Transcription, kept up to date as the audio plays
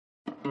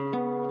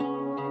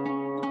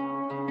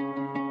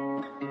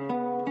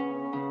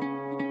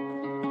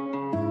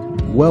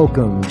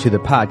Welcome to the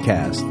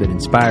podcast that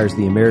inspires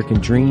the American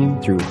dream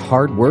through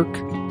hard work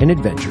and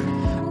adventure.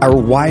 Our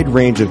wide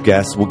range of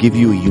guests will give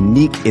you a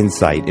unique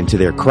insight into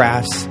their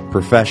crafts,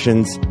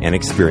 professions, and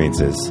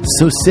experiences.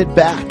 So sit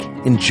back,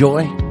 enjoy,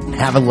 and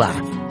have a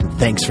laugh. And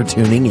thanks for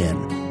tuning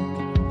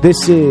in.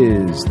 This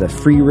is the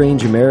Free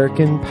Range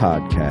American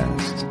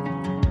podcast.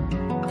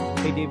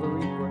 Hey, Dave, are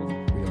we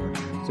recording? We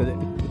are. So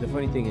the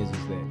funny thing is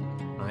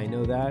that I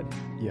know that.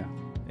 Yeah.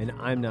 And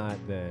I'm not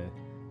the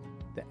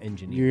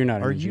engineer. You're not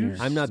an Are engineer.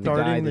 you I'm not the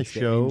starting guy the that's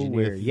show the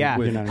engineer. with, Yeah.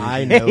 with You're not an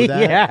I engineer. know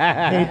that?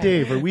 Yeah. Hey,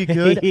 Dave, are we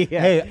good?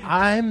 Yeah. Hey,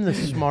 I'm the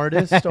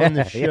smartest on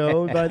the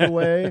show, by the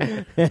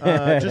way.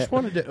 Just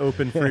wanted to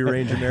open Free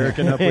Range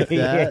American up with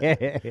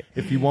that.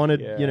 If you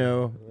wanted, Yeah. you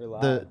know, We're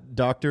the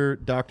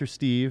live. Dr.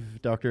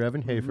 Steve, Dr.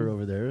 Evan Hafer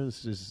over there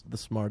is the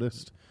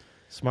smartest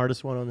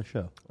one on the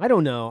show. I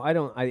don't know.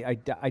 I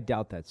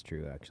doubt that's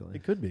true, actually.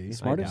 It could be.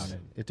 Smartest? I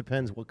doubt it. It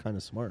depends what kind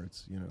of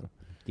smarts, you know.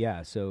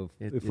 Yeah, so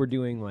It- if we're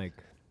doing like,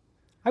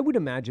 I would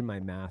imagine my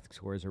math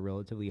scores are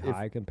relatively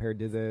high compared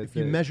to the. If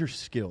you measure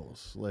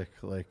skills, like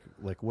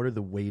what are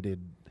the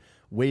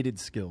weighted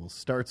skills?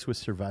 Starts with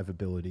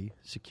survivability,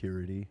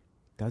 security.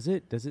 Does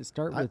it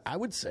start with? I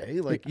would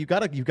say like you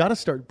gotta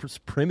start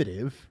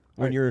primitive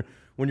when you're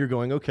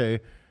going,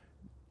 okay,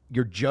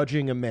 you're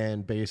judging a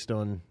man based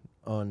on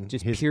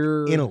Just his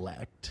pure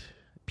intellect,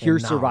 pure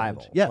and knowledge.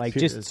 survival? Yeah, like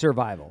just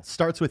survival.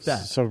 starts with that.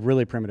 So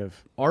really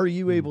primitive. Are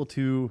you able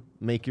to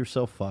make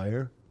yourself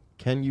fire?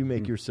 Can you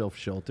make yourself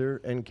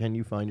shelter? And can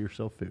you find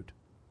yourself food?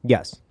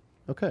 Yes,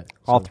 Okay,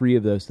 all so- three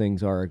of those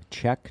things are a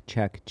check,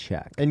 check,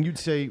 check. And you'd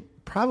say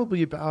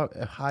probably about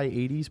a high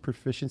 80s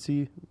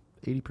proficiency,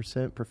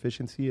 80%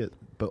 proficiency at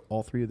but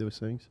all three of those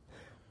things.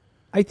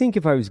 I think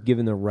if I was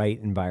given the right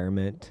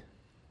environment,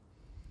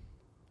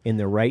 in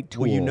the right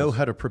tools, Well, you know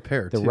how to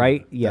prepare. the too.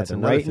 right, That's the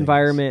another right thing.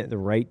 environment, the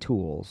right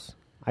tools.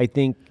 I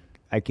think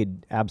I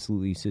could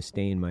absolutely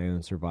sustain my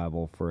own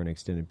survival for an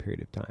extended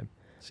period of time.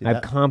 See, I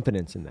have that-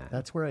 confidence in that.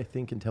 That's where I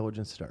think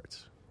intelligence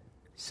starts.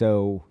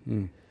 So,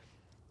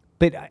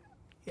 but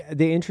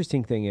the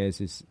interesting thing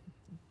is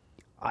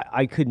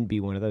I couldn't be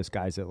one of those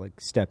guys that like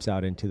steps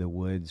out into the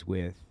woods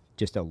with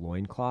just a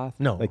loincloth.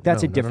 No, like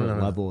that's no, a different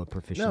no. level of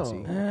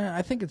proficiency.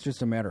 I think it's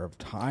just a matter of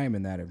time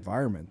in that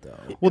environment, though.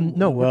 Well,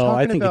 no, we're Well,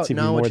 I talking think about it's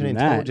even more knowledge and than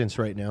that. intelligence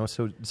right now.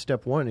 So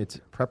step one, it's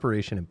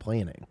preparation and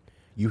planning.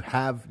 You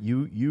have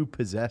you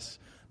possess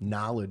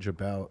knowledge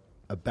about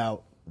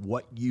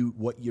what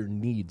your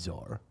needs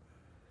are.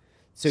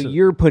 So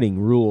you're putting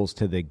rules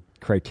to the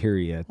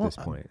criteria at this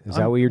point. Is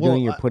that what you're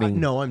doing? You're putting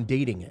no, I'm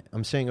dating it.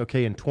 I'm saying,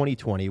 okay, in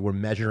 2020, we're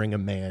measuring a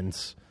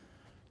man's,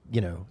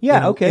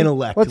 okay.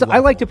 intellect. I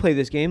like level. to play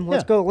this game.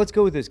 Let's Yeah. go. Let's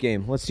go with this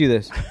game. Let's do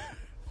this.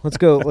 Let's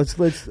go.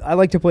 Let's. I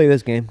like to play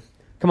this game.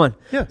 Come on.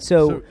 Yeah.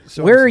 So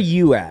So where are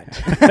you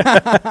at?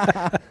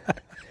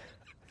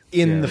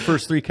 in the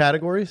first three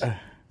categories.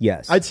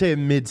 Yes. I'd say a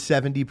mid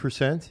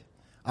 70%.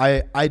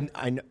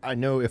 I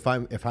know if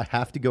I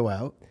have to go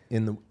out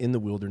in the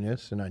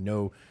wilderness and I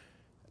know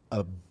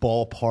a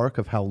ballpark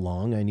of how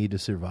long I need to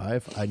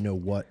survive, I know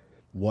what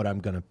I'm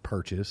going to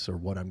purchase or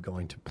what I'm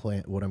going to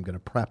plant, what I'm going to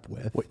prep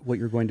with. What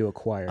you're going to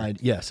acquire.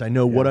 I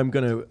know what I'm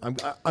going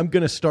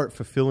to start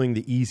fulfilling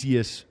the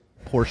easiest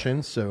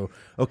portions. So,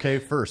 okay,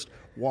 first,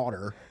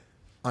 water.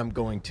 I'm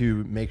going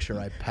to make sure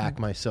I pack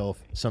myself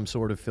some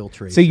sort of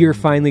filtration. so you're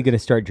finally going to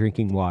start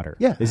drinking water.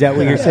 Yeah. Is that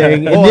what you're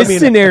saying? Well, In this I mean,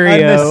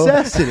 scenario, a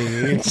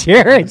necessity.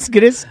 Jared's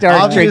going to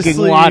start drinking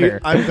Obviously,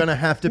 water. I'm going to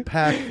have to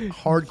pack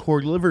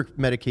hardcore liver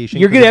medication.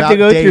 You're gonna have to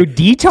go through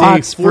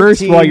detox day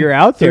first while you're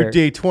out there. Through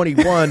day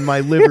 21,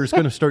 my liver's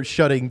going to start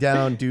shutting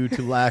down due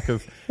to lack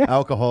of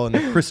alcohol, and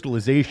the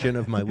crystallization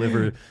of my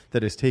liver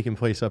that has taken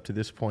place up to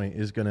this point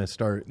is going to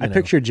start. I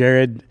picture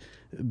Jared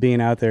being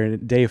out there,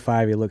 and day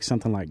 5, he looks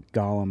something like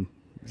Gollum,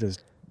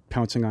 just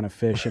pouncing on a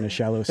fish in a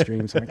shallow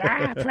stream. So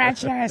like,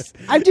 precious.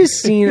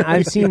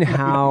 I've seen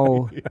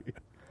how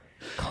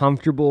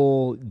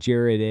comfortable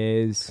Jared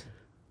is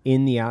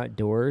in the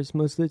outdoors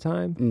most of the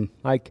time.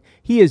 Like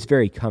he is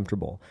very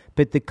comfortable,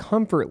 but the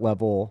comfort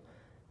level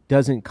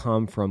doesn't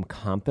come from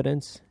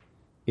confidence.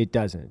 It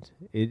doesn't.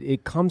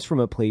 It comes from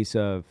a place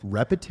of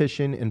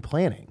repetition and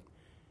planning.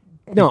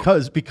 no.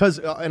 Because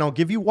and I'll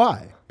give you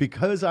why.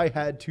 Because I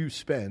had to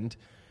spend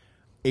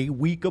a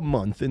week a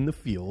month in the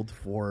field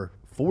for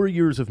 4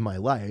 years of my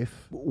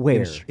life.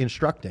 Where?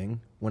 Instructing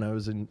when I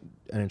was an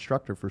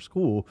instructor for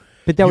school.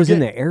 But that You was in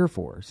get- the Air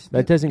Force.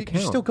 That doesn't You're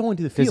count. still going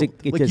to the Does field.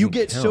 it Like you doesn't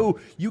get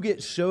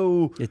count.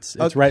 so.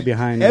 It's right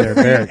behind their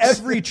barracks.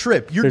 Every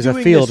trip you're There's a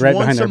doing field this right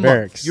once behind their a month.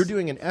 barracks. You're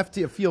doing a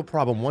field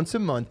problem once a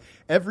month.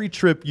 Every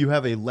trip you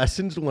have a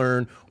lessons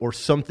learned or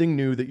something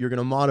new that you're going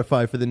to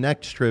modify for the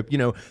next trip. You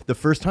know, the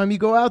first time you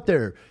go out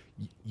there,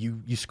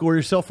 you score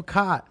yourself a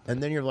cot,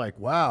 and then you're like,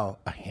 wow,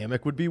 a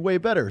hammock would be way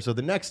better. So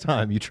the next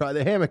time you try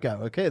the hammock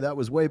out, okay, that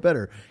was way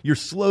better. You're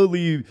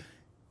slowly,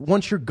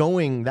 once you're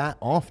going that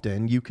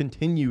often, you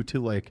continue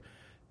to like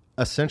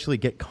essentially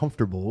get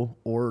comfortable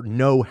or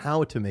know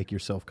how to make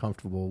yourself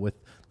comfortable with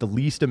the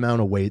least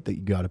amount of weight that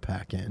you got to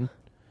pack in.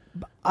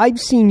 I've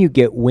seen you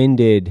get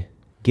winded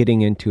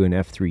getting into an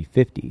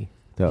F-350.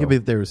 though. Yeah,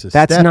 but there was a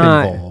That's step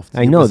not- involved.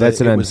 I know, It was that's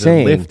what it I'm was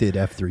saying. A lifted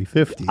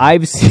F-350.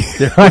 I've seen,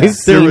 there I've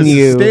was seen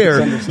you. a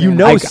stair. You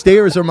know, I-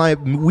 stairs are my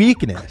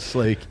weakness.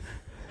 Like,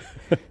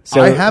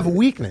 So- I have a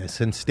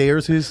weakness, and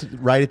stairs is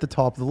right at the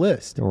top of the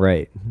list.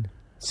 Right.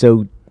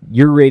 So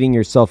you're rating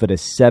yourself at a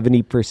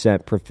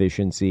 70%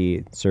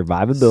 proficiency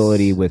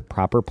survivability with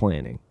proper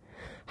planning.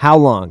 How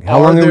long?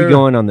 How long are we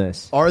going on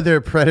this? Are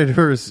there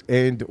predators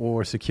and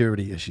or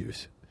security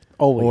issues?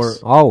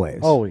 Always. Always.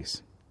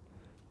 Always.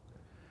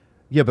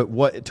 Yeah, but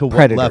what to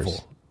Predators. what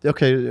level?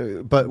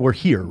 Okay, but we're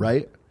here,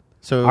 right?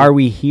 So Are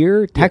we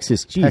here?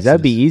 Texas. Geez, Texas.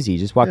 that'd be easy.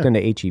 Just walk Yeah. down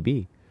to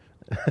HEB.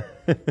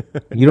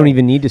 You don't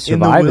even need to in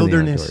the survive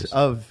wilderness outdoors.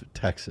 of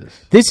Texas?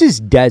 This is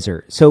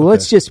desert. So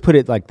let's just put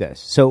it like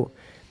this. So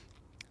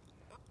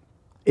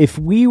if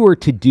we were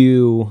to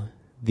do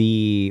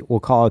we'll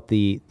call it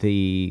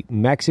the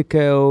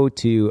Mexico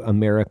to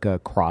America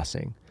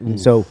crossing.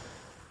 So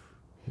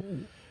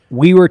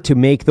we were to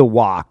make the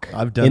walk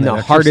I've done in that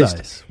the hardest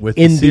exercise with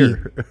in the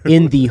seer.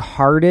 in the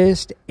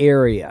hardest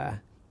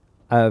area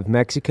of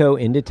Mexico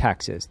into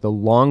Texas, the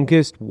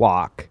longest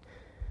walk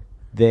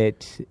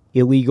that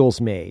illegals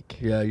make.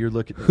 Yeah, you're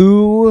looking.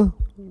 Who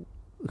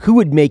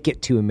would make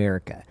it to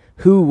America?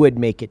 Who would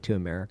make it to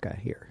America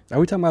here? Are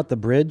we talking about the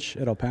bridge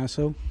at El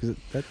Paso?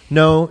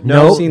 No,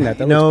 I've seen that.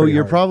 That looks no, pretty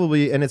you're hard.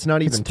 probably, and it's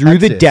not even through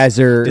the Texas.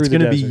 desert. It's Through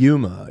the going to be desert.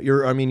 Yuma.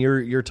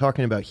 You're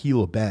talking about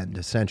Gila Bend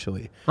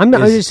essentially. I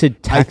Is- just said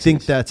I think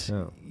Texas. that's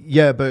Oh.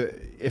 yeah, but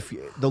if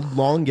the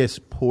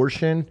longest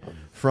portion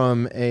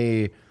from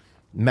a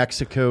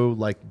Mexico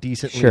like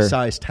decently Sure.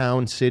 sized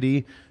town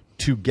city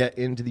to get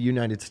into the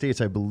United States,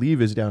 I believe,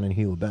 is down in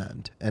Gila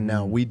Bend. And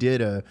now we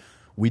did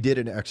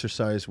an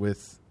exercise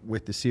with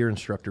the SEER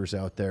instructors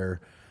out there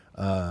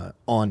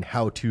on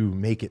how to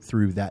make it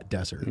through that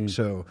desert.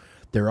 So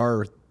there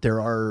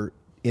are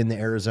in the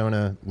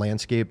Arizona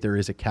landscape, there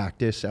is a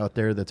cactus out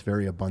there that's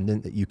very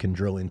abundant that you can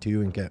drill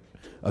into and get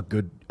a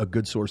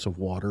good source of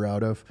water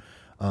out of.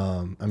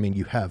 I mean,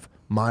 you have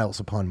miles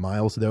upon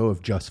miles though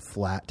of just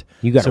flat.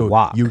 You gotta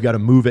walk. You got to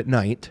move at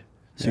night.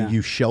 So Yeah.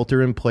 you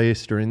shelter in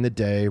place during the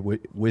day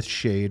with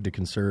shade to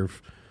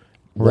conserve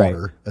Right.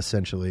 water,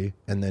 essentially,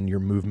 and then your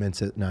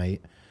movements at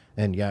night.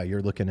 And yeah,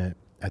 you're looking at,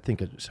 I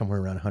think, somewhere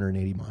around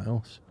 180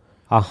 miles.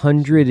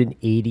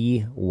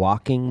 180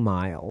 walking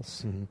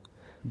miles.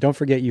 Don't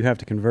forget you have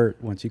to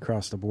convert once you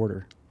cross the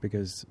border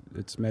because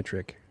it's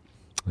metric.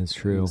 That's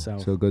true.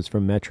 South. So it goes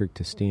from metric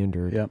to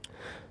standard. Yep.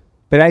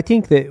 But I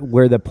think that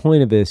where the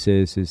point of this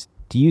is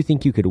do you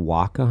think you could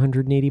walk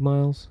 180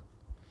 miles?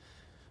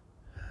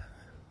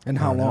 And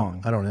how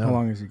long? I don't know. How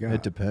long has he got?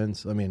 It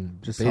depends. I mean,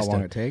 Just how based long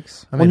on- it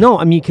takes? I mean, well, no,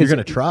 I mean, because you're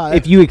going to try.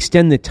 If you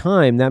extend the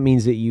time, that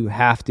means that you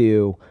have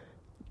to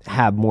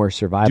have more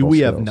survival Do we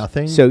have skills.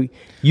 nothing? So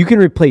you can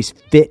replace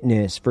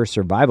fitness for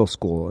survival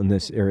school in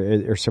this,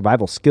 or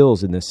survival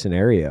skills in this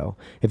scenario.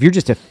 If you're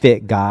just a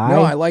fit guy.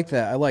 No, I like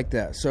that. I like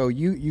that. So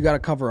you got to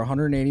cover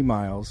 180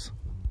 miles,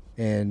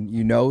 and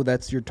you know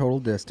that's your total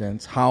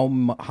distance. How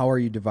are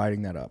you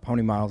dividing that up? How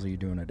many miles are you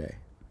doing a day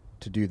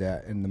to do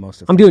that in the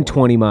most? I'm doing efficient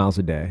way? 20 miles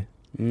a day.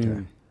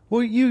 Okay.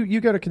 Well, you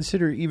got to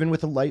consider, even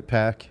with a light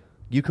pack,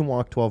 you can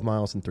walk 12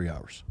 miles in 3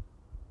 hours.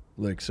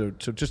 Like, so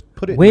just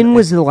put it. When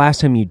was the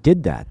last time you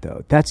did that,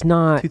 though? That's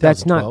not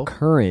 2012.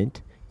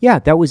 current. Yeah,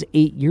 that was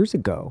 8 years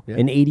ago, Yeah.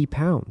 and 80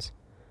 pounds.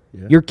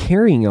 Yeah. You're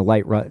carrying a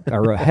light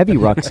or a heavy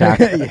rucksack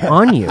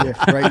on you.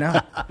 Yeah, right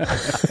now.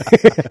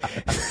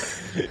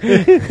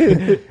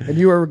 And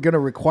you are going to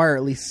require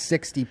at least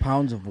 60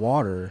 pounds of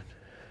water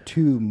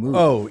to move.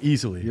 Oh,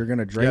 easily. You're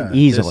gonna drain that.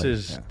 Easily.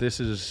 This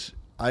is.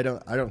 I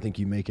don't think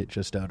you make it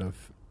just out of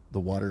the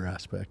water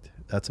aspect.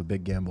 That's a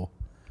big gamble.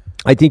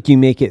 I think you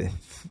make it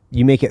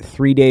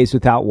 3 days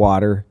without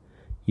water,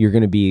 you're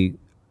going to be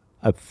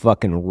a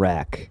fucking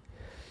wreck.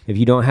 If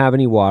you don't have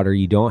any water,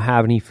 you don't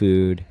have any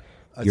food,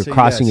 I'd you're say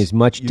crossing yes. as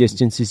much You-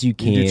 distance as you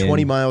can. You do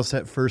 20 miles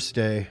that first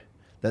day.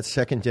 That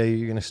second day,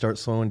 you're going to start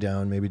slowing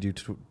down. Maybe do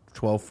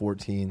 12,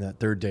 14. That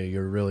third day,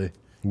 you're gonna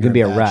in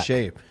be a bad wreck.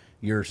 shape.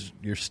 You're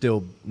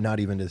still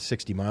not even to the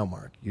 60-mile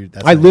mark.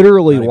 That's I not-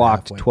 literally not even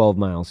walked halfway. 12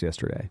 miles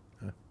yesterday.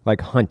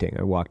 Like hunting,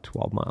 I walked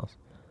 12 miles.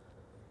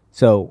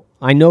 So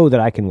I know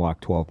that I can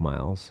walk 12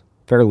 miles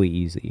fairly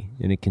easy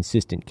in a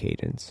consistent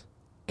cadence,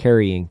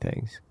 carrying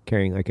things.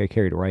 Like I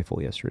carried a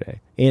rifle yesterday.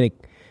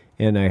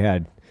 And I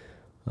had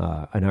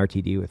an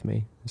RTD with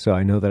me. So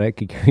I know that I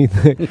could carry an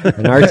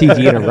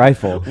RTD and a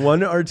rifle.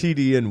 One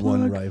RTD and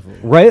one rifle.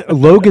 Right,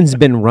 Logan's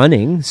been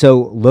running.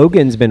 So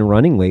Logan's been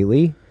running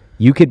lately.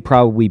 You could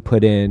probably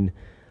put in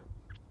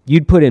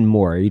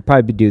more. You'd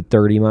probably do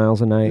 30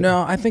 miles a night.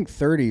 No, I think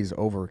 30 is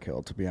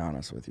overkill, to be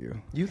honest with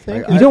you. You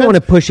think? You don't want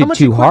to push How it much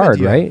too equipment hard,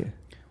 do you have? right?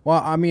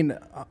 Well, I mean,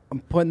 I'm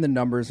putting the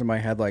numbers in my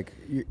head. Like,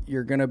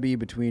 you're going to be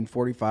between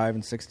 45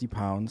 and 60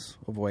 pounds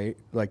of weight,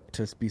 like,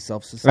 to be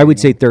self-sustaining. I would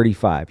say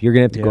 35. You're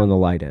going to have to go Yeah. on the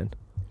light end.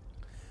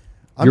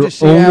 I'm You're just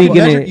saying, only you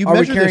gonna- measure- you Are we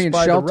measure this carrying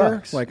by the shelter?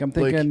 rucks. Like, I'm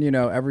thinking,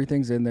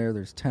 everything's in there.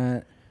 There's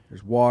tent,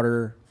 there's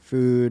water,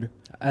 food.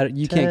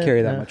 You can't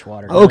carry that much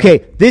water.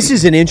 Okay, this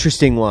is an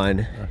interesting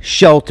one.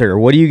 Shelter.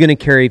 What are you going to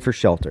carry for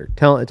shelter?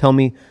 Tell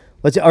me.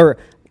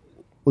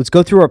 let's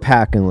go through our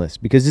packing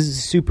list because this is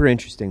a super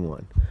interesting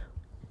one.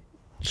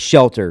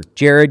 Shelter.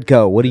 Jared,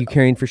 go. What are you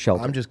carrying for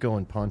shelter? I'm just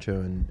going poncho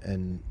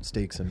and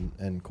stakes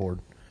and cord.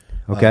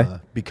 Okay.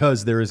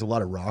 Because there is a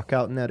lot of rock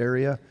out in that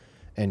area,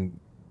 and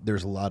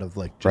there's a lot of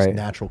like just Right.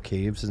 natural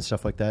caves and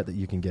stuff like that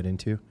you can get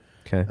into.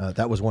 Okay.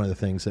 That was one of the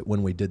things that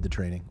when we did the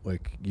training,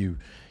 like you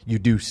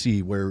do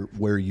see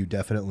where you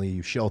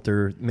definitely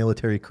shelter,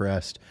 military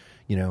crest,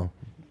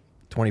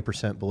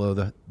 20% below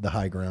the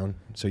high ground,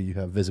 so you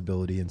have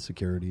visibility and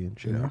security and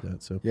shit like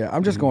that. So Yeah,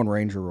 I'm just going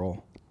Ranger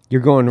roll. You're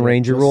going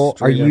Ranger Just roll. Are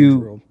straight Ranger you?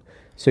 roll.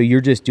 So you're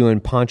just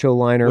doing poncho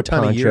liner, What time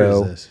of poncho. year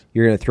is this?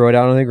 You're gonna throw it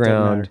out on the matter.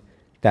 ground.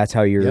 That's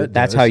how you're. Yeah, it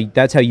that's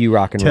does. how you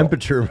rock and roll.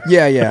 temperature.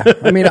 Yeah.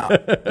 I mean,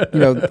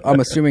 I'm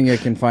assuming you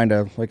can find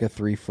a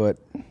 3-foot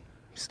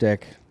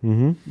stick.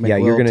 Mm-hmm. Make Yeah, a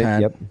you're little gonna.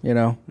 tent,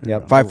 Yep.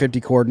 Yep.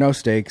 550 cord, no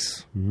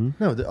stakes.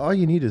 No, all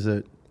you need is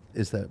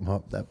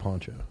that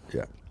poncho.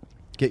 Yeah.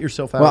 Get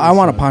yourself out. Well, of the I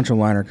want a sun. poncho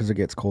liner because it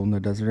gets cold in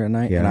the desert at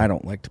night, Yeah. and I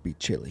don't like to be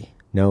chilly.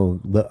 No,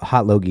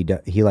 hot Logie.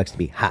 He likes to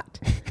be hot.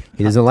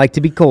 He doesn't like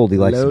to be cold. He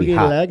likes to be Logie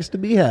hot. likes to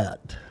be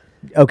hot.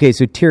 Okay,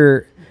 so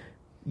Tyr,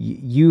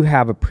 you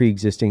have a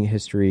pre-existing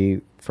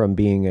history from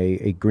being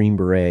a Green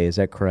Beret. Is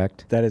that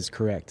correct? That is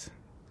correct.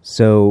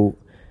 So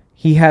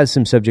he has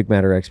some subject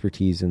matter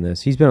expertise in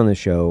this. He's been on the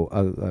show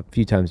a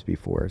few times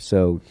before.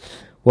 So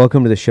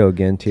welcome to the show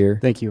again, Tyr.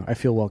 Thank you. I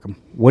feel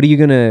welcome. What are you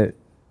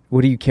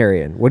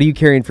carrying? What are you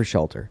carrying for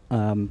shelter?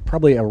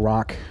 Probably a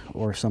rock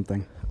or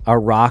something. A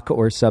rock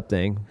or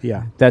something?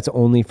 Yeah. That's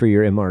only for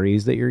your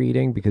MREs that you're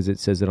eating because it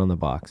says it on the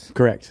box.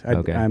 Correct.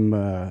 Okay. I'm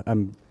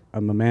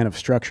a man of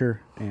structure,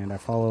 and I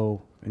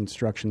follow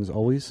instructions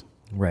always.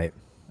 Right.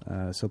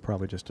 So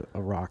probably just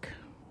a rock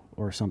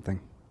or something.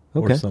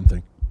 Okay. Or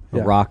something. A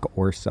Yeah. rock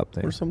or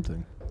something. Or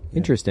something.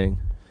 Interesting.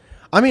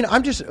 I mean,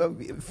 I'm just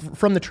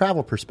from the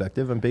travel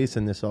perspective. I'm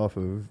basing this off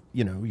of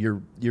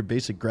your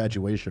basic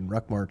graduation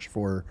ruck march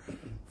for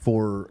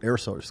Air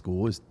Sergeant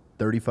School is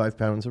 35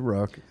 pounds of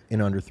ruck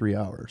in under 3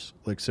 hours.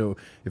 Like, so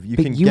if you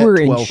But can you get were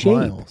in 12 shape.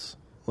 miles,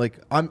 like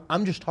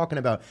I'm just talking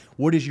about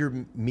what is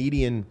your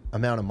median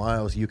amount of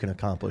miles you can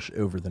accomplish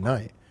over the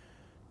night.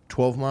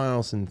 12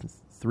 miles in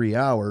 3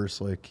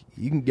 hours, like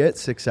you can get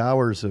 6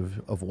 hours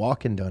of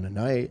walking done a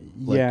night.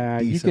 Like, Yeah,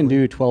 you can decently.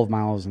 do 12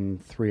 miles in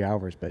 3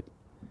 hours, but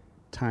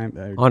time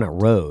On a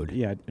road.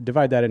 yeah,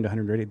 divide that into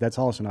 180. That's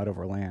also not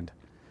over land.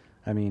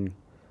 I mean,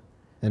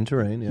 And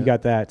terrain. Yeah. you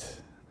got that.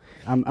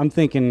 I'm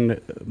thinking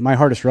my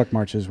hardest ruck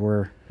marches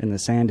were in the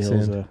sand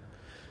hills Sand. of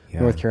Yeah.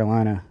 North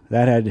Carolina.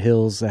 That had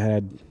hills that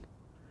had,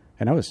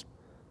 and I was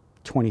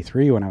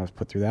 23 when I was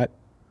put through that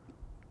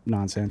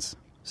nonsense.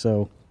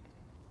 So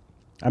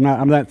I'm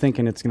not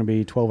thinking it's going to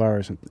be 12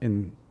 hours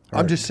in.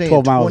 I'm just saying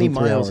 12 miles 20 in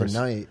 3 miles a hours.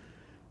 night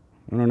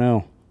I don't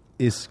know.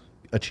 is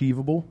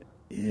achievable.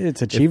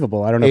 It's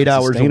achievable. I don't know. 8 if it's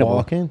hours of sustainable.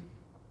 walking.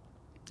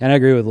 And I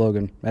agree with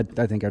Logan. I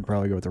think I'd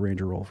probably go with the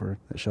Ranger roll for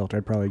the shelter.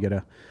 I'd probably get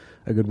a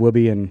good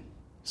whoopee and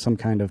some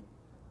kind of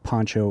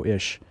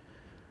poncho-ish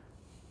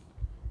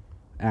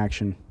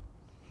action.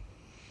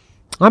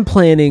 I would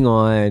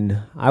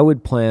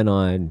plan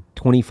on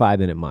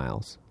 25-minute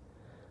miles.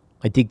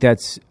 I think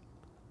that's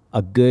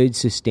a good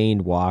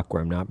sustained walk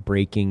where I'm not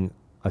breaking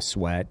a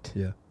sweat.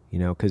 Yeah.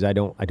 Because I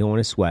don't want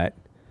to sweat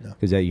No.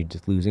 because you're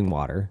just losing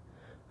water.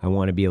 I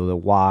want to be able to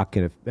walk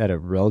at a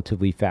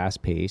relatively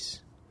fast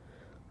pace.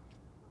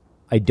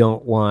 I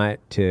don't want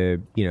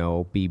to,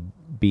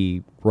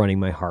 be running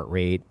my heart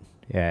rate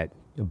at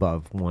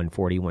above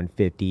 140,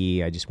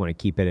 150. I just want to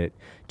keep it at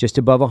just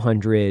above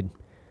 100.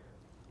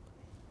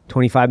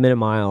 25-minute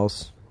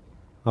miles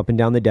up and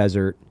down the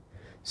desert.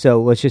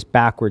 So let's just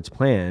backwards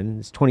plan.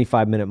 It's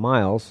 25-minute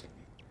miles,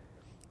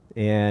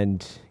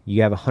 and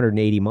you have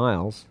 180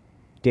 miles.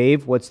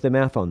 Dave, what's the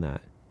math on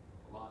that?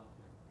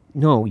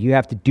 No, you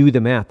have to do the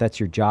math. That's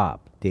your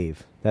job,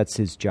 Dave. That's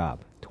his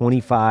job.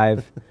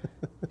 25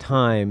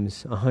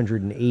 times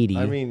 180.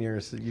 I mean,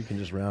 you can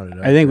just round it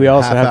up. I think we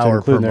also Half have to hour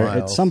include in per there mile,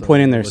 at some so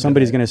point in there, look at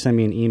somebody's that. going to send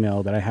me an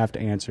email that I have to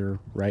answer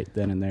right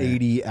then and there,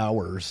 80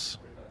 hours.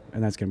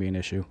 and that's going to be an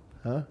issue.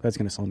 Huh? That's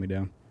going to slow me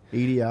down.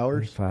 80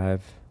 hours?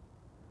 25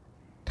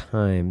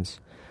 times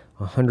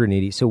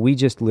 180. So we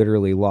just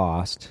literally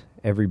lost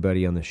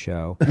everybody on the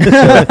show. So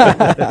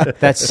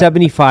that's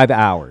 75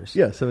 hours.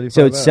 Yeah, 75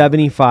 So it's hours.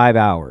 75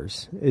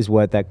 hours is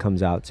what that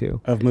comes out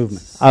to. Of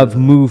movement. Of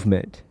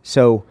movement.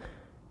 So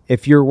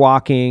if you're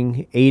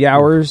walking 8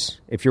 hours,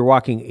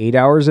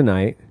 a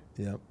night,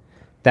 Yep.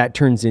 that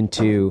turns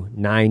into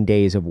 9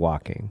 days of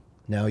walking.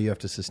 Now you have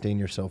to sustain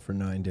yourself for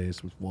 9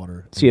 days with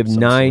water. So you have Some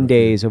 9 sort of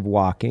days of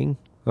walking.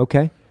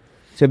 Okay.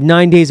 So you have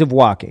 9 days of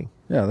walking.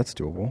 Yeah, that's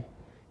doable.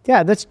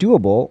 Yeah, that's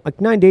doable.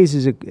 Like 9 days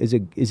is a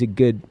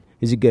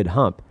good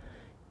hump.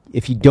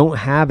 If you don't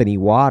have any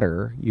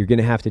water, you're going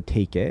to have to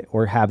take it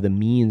or have the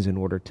means in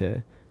order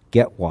to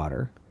get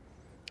water.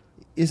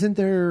 Isn't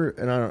there,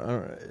 and I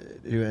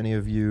don't, do any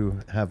of you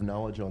have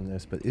knowledge on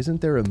this, but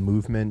isn't there a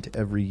movement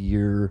every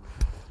year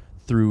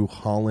through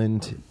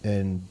Holland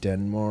and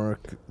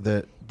Denmark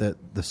that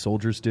the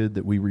soldiers did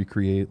that we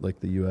recreate, like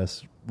the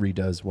U.S.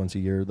 redoes once a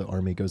year. The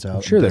Army goes out.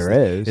 I'm sure and does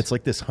there is. It's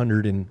like this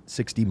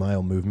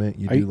 160-mile movement.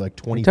 You Are do you- like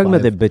 25. You talking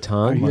about the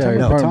baton? you Yeah, talking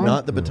you're about No, baton?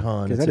 not the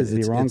baton. Because that is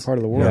the wrong part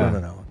of the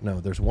world. No.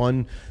 There's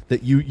one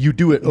that you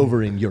do it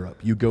over in Europe.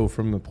 You go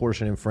from a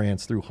portion in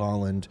France through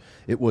Holland.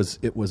 It was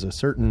a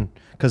certain,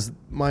 because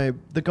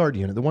the Guard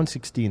unit, the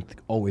 116th,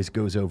 always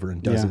goes over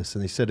and does Yeah. this,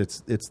 and they said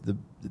it's the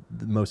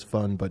most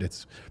fun, but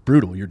it's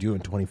brutal. You're doing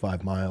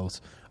 25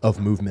 miles of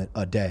movement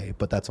a day,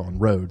 but that's on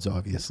roads,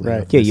 obviously.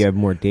 Right. of Yeah, this- you have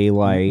more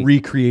daylight.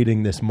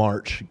 recreating this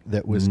march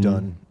that was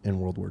done in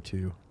World War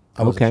II.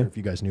 I wasn't Okay. sure if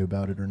you guys knew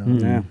about it or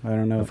not. Yeah, I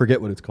don't know. I forget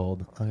what it's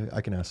called.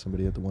 I can ask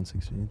somebody at the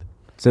 116th.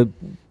 So,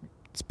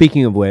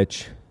 speaking of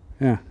which,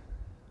 Yeah.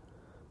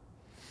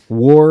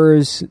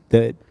 wars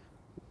that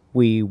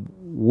we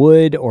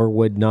would or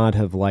would not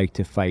have liked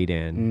to fight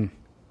in.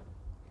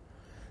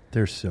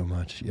 There's so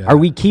much. Yeah. Are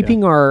we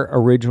keeping our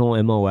original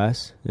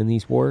MOS in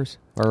these wars?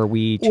 Or are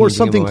we or changing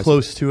something MOS?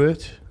 close to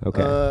it?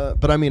 Okay.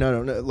 But I mean, I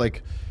don't know.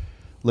 Like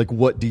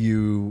what do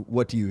you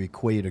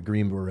equate a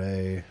Green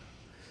Beret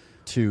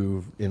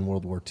to in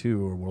World War II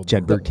or World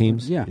Jedburgh War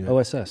teams? Yeah, Yeah.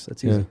 OSS.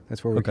 That's easy. Yeah.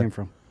 That's where we Okay. came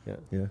from.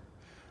 Yeah.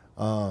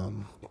 God,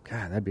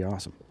 that'd be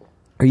awesome.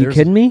 Are you There's-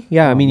 kidding me?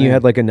 Yeah, I Oh, mean, you man.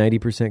 had like a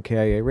 90%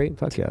 KIA rate?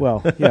 Fuck yeah.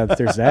 Well, yeah,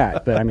 there's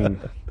that, but I mean,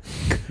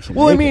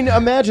 Well, I mean,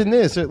 imagine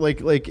this.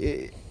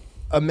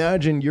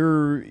 Imagine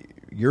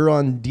you're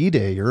on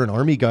D-Day. You're an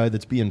Army guy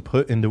that's being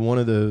put into one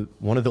of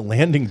the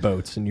landing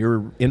boats, and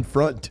you're in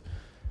front,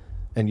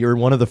 and you're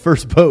one of the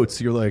first boats.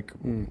 You're like,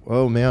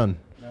 oh man,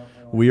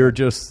 we are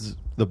just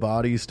the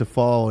bodies to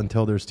fall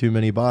until there's too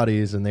many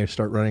bodies, and they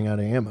start running out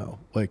of ammo.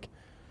 Like,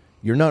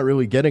 you're not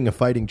really getting a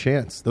fighting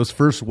chance. Those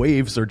first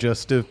waves are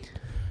just to.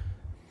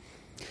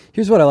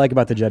 here's what I like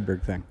about the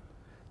Jedburgh thing.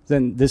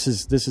 Then this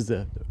is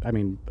the, I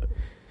mean,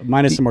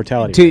 minus the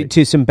mortality.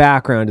 To some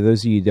background, to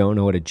those of you who don't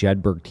know what a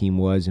Jedburgh team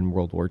was in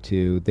World War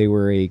II, they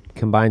were a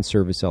combined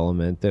service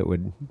element that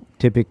would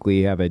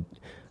typically have an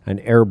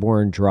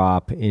airborne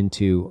drop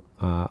into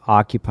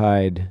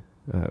occupied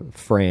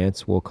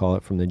France, we'll call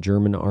it, from the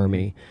German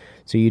army.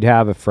 So you'd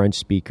have a French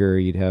speaker,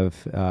 you'd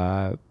have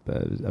a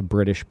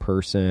British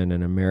person,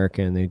 an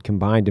American. They'd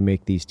combine to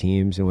make these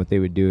teams, and what they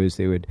would do is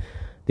they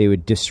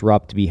would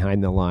disrupt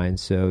behind the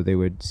lines. So they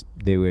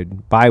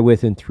would by,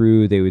 with, and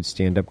through. They would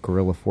stand up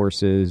guerrilla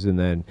forces, and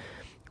then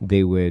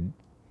they would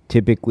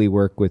typically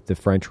work with the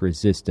French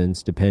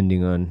resistance,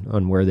 depending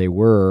on where they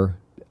were.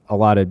 A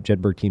lot of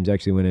Jedburgh teams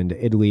actually went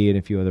into Italy and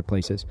a few other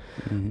places.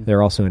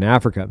 They're also in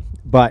Africa.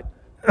 But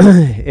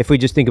if we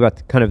just think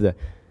about kind of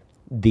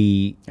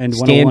the And 101 in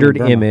standard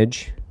Burma.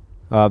 image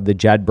of the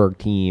Jedburgh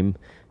team,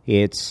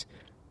 it's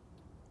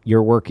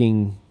you're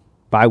working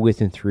by, with,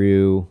 and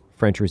through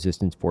French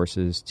resistance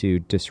forces to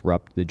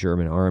disrupt the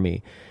German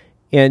army.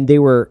 And they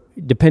were,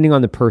 depending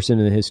on the person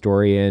and the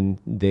historian,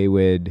 they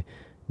would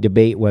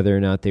debate whether or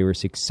not they were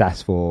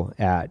successful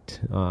at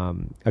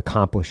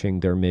accomplishing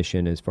their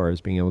mission as far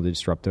as being able to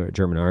disrupt the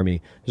German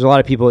army. There's a lot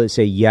of people that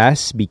say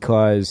yes,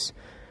 because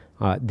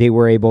they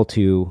were able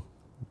to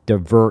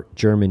divert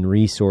German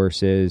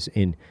resources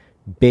in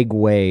big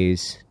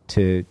ways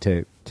to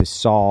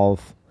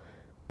solve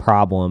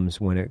problems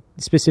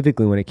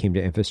specifically when it came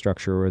to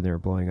infrastructure, where they were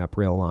blowing up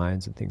rail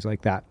lines and things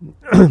like that.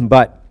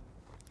 But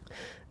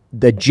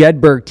the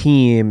Jedburgh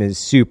team is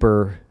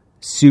super,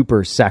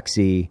 super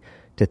sexy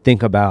to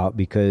think about,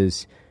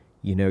 because,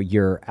 you know,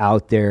 you're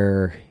out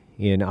there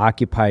in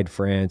occupied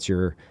France.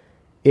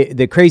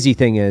 The crazy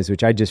thing is,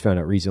 which I just found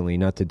out recently,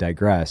 not to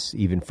digress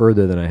even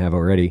further than I have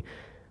already,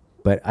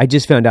 but I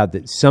just found out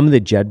that some of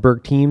the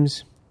Jedburgh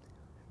teams,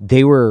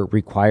 they were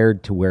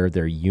required to wear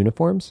their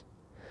uniforms.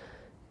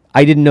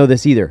 I didn't know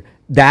this either.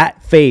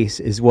 That face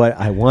is what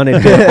I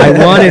wanted.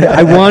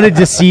 I wanted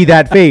to see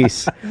that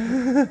face.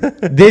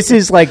 This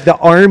is like the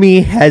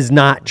Army has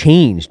not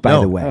changed, by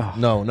the way.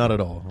 No, not at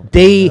all.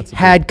 They That's a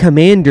had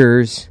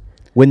commanders,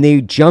 when they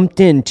jumped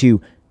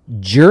into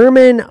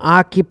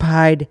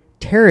German-occupied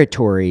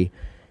territory,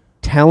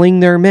 telling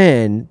their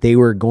men they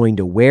were going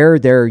to wear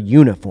their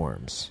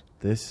uniforms.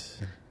 This,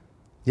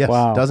 yes,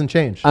 Wow. doesn't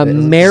change.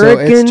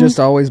 American. So it's just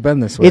always been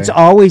this way. It's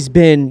always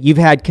been. You've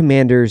had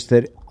commanders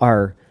that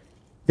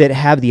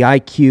have the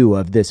IQ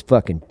of this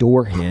fucking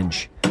door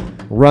hinge,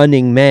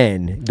 running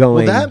men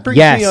going. Well, that brings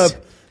yes. me up.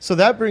 So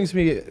that brings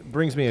me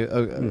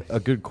a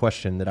good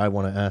question that I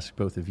want to ask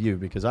both of you,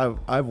 because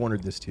I've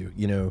wondered this too.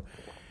 You know,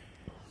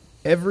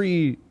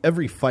 every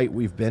fight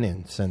we've been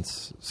in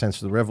since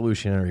the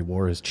Revolutionary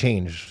War has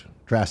changed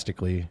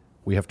drastically.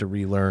 We have to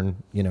relearn,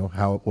 you know,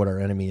 what our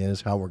enemy is,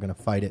 how we're going to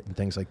fight it, and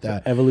things like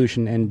that.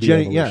 Evolution and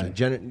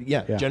de-evolution.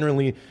 Yeah.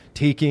 Generally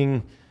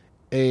taking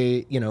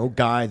a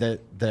guy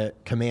that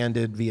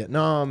commanded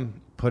Vietnam,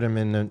 put him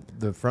in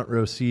the front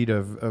row seat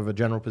of a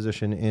general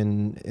position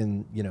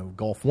in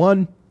Gulf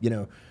One. You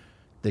know,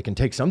 they can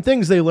take some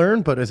things they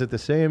learn, but is it the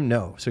same?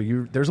 No. So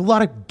there's a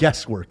lot of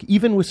guesswork,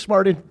 even with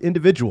smart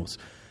individuals.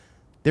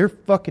 They're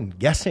fucking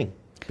guessing.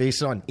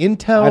 based on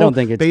intel. I don't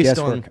think it's based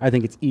guesswork. on. I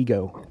think it's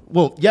ego.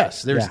 Well,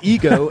 yes, there's Yeah.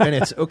 ego, and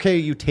it's okay.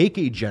 You take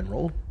a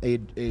general,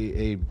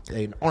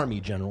 an army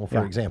general, for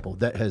Yeah. example,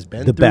 that has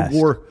been The through best.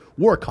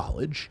 war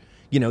college,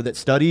 that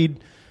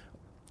studied,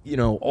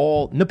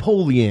 all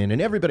Napoleon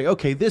and everybody.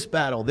 Okay, this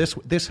battle, this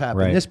happened.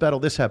 Right. This battle,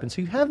 this happened.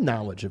 So you have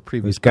knowledge of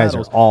previous These guys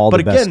battles. are all But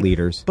the best again,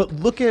 leaders. But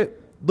look at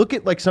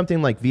like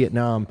something like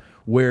Vietnam,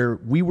 where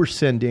we were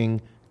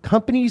sending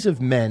companies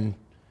of men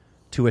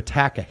to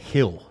attack a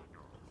hill.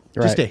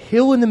 Just Right. a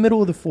hill in the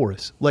middle of the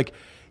forest. Like,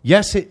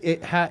 yes,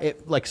 it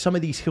like some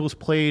of these hills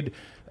played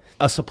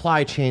a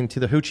supply chain to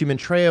the Ho Chi Minh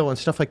Trail and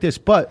stuff like this.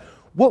 But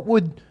what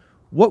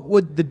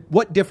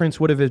difference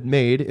would have it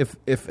made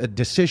if a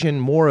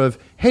decision more of,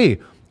 hey,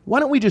 why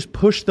don't we just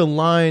push the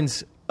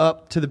lines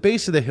up to the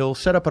base of the hill,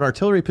 set up an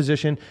artillery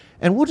position,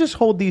 and we'll just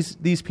hold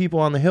these people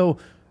on the hill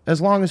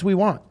as long as we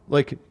want.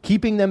 Like,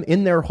 keeping them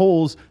in their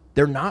holes,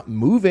 they're not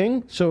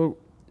moving. So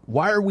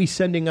why are we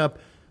sending up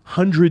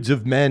hundreds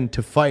of men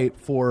to fight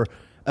for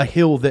a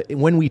hill that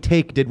when we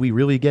take, did we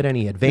really get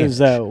any advantage?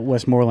 There's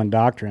Westmoreland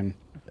doctrine.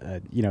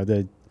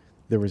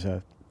 There was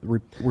a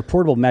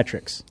reportable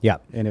metrics. Yeah.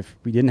 And if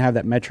we didn't have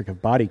that metric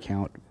of body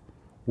count,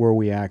 were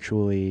we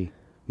actually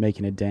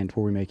making a dent?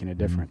 Were we making a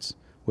difference?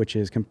 Which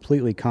is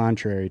completely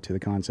contrary to the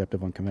concept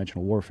of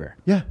unconventional warfare.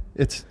 Yeah,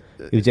 it's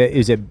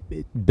Is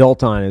it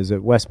built on is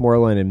a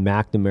Westmoreland and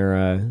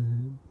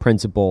McNamara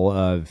principle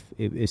of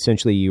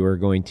essentially you are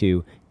going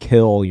to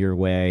kill your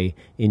way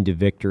into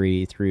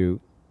victory through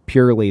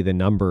purely the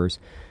numbers.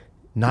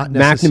 not McNamara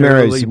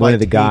necessarily is by one of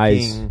the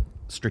guys. taking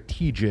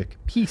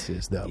strategic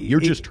pieces, though.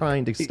 You're just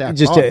trying to stack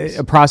Just bodies.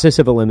 a process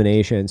of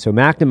elimination. So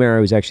McNamara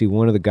was actually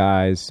one of the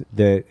guys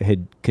that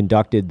had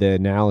conducted the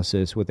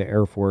analysis with the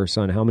Air Force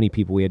on how many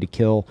people we had to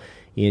kill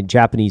in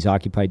Japanese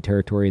occupied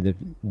territory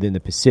in the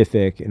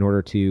Pacific in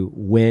order to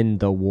win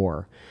the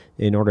war,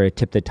 in order to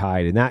tip the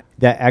tide. And that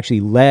actually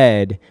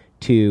led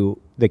to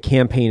the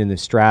campaign and the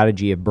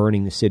strategy of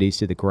burning the cities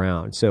to the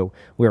ground. So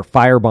we were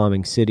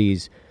firebombing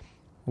cities,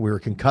 we were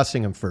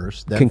concussing them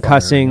first, then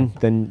concussing, firing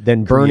them,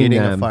 then burning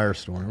creating them. a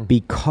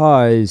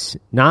firestorm.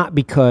 Not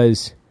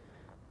because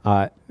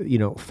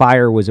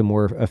fire was a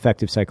more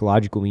effective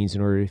psychological means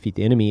in order to defeat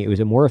the enemy. It was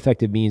a more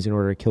effective means in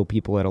order to kill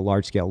people at a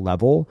large scale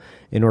level,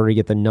 in order to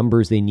get the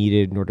numbers they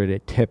needed in order to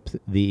tip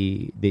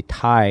the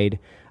tide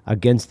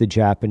against the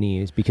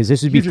Japanese. Because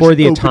this was You're before just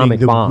the opening atomic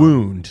the bomb.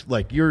 wound.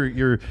 Like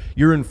you're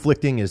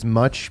inflicting as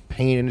much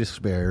pain and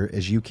despair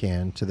as you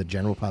can to the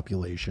general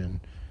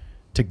population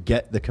to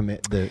get the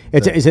commit.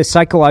 It's a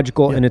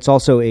psychological, and it's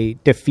also a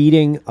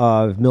defeating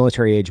of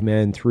military-age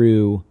men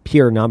through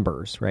pure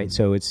numbers, right?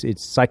 So it's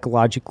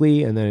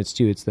psychologically, and then it's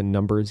the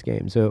numbers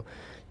game. So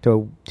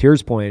to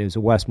Tier's point, it was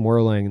a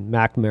Westmoreland,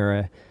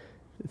 McNamara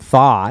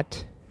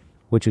thought,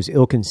 which was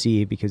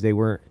ill-conceived because they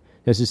weren't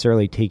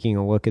necessarily taking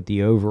a look at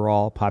the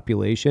overall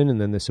population and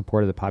then the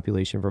support of the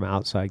population from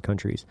outside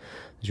countries,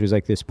 which was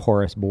like this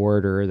porous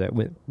border that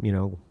went,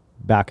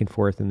 back and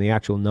forth, and the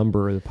actual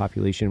number of the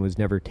population was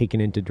never taken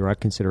into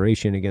direct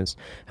consideration against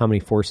how many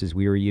forces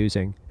we were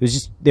using. It was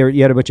just there.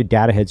 You had a bunch of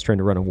data heads trying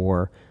to run a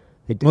war.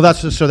 Well,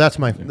 that's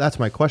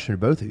my question to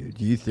both of you.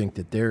 Do you think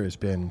that there has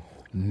been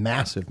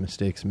massive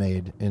mistakes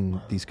made in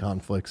these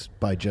conflicts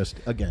by just,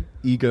 again,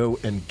 ego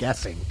and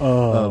guessing?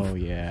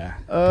 Yeah.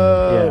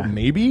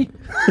 Maybe.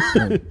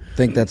 I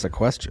think that's a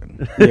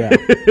question. Yeah.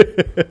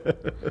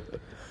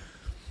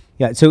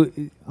 Yeah. So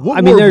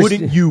What war war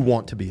wouldn't you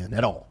want to be in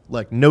at all?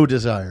 Like no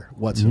desire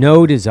whatsoever.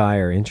 no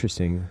desire.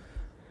 Interesting.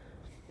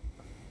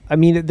 I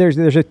mean, there's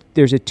a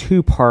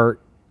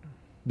two-part.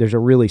 There's a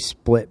really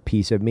split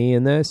piece of me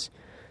in this,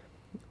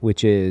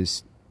 which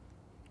is,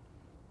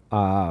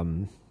 I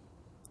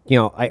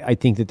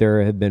think that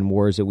there have been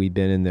wars that we've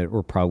been in that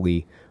were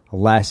probably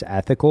less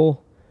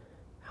ethical.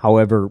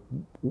 However,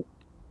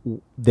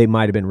 they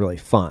might have been really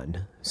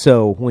fun.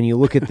 So when you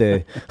look at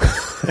the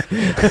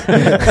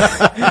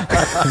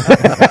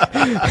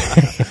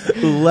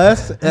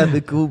less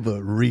ethical but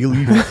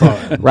really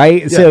fun,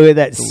 right, so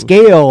that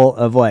scale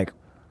of like,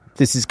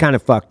 this is kind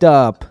of fucked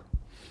up,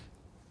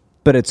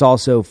 but it's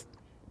also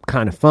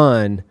kind of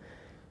fun.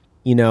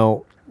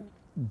 There's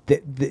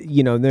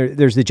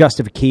the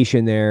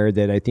justification there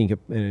that I think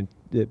the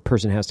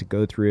person has to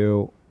go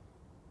through.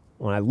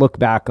 When I look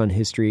back on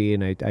history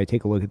and I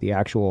take a look at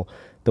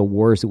the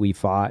wars that we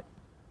fought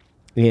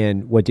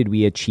and what did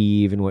we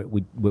achieve and what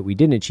we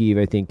didn't achieve,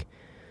 I think,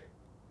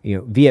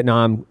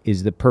 Vietnam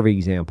is the perfect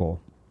example,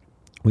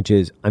 which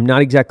is I'm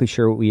not exactly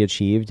sure what we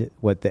achieved,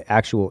 what the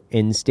actual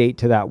end state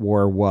to that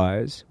war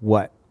was,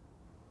 what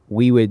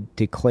we would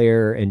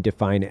declare and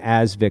define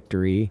as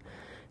victory.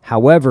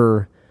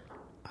 However,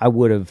 I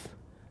would have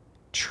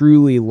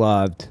truly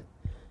loved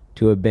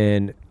to have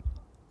been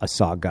a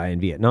SOG guy in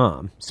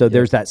Vietnam. So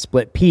there's that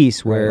split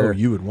piece where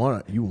you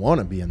want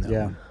to be in that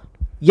one.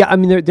 Yeah, I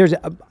mean,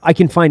 I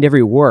can find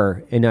every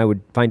war, and I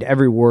would find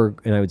every war,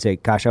 and I would say,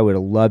 gosh, I would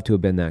have loved to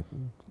have been that.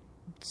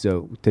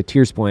 So to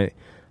Tier's point,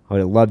 I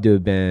would have loved to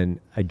have been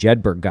a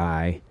Jedburgh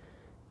guy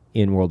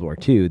in World War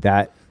II.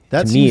 That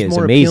to me seems is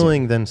more amazing.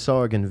 appealing than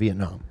SOG in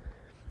Vietnam.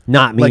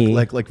 Not me.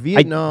 Like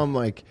Vietnam,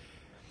 like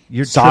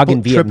your SOG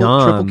in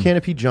Vietnam. triple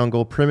canopy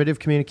jungle, primitive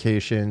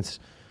communications,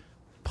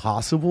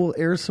 possible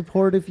air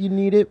support if you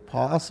need it,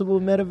 possible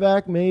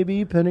medevac maybe,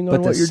 depending on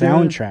But what the you're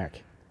doing. soundtrack,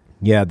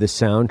 Yeah, the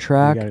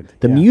soundtrack, You gotta-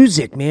 the yeah.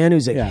 music, man. It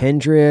was like yeah,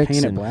 Hendrix.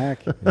 Paint It and-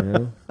 Black. you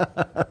know?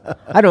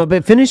 I don't know,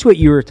 but finish what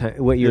you were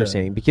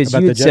saying, because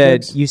About you the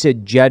had Jedburghs? you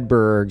said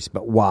Jedburghs,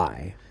 but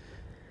why?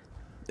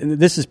 And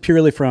this is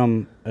purely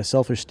from a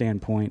selfish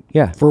standpoint.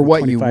 Yeah, For what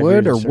you 25 would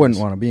years or of wouldn't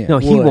service. want to be in. no,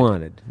 he Would.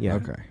 wanted. Yeah,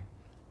 Okay.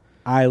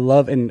 I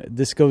love, and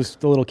this goes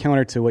a little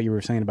counter to what you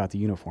were saying about the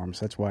uniforms.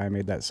 That's why I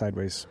made that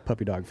sideways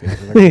puppy dog face.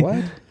 I was like,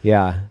 what?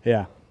 yeah,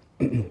 Yeah.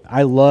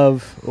 I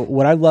love,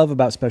 what I love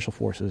about Special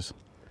Forces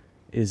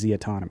is the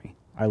autonomy.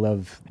 I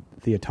love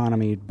the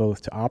autonomy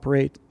both to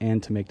operate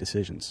and to make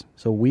decisions.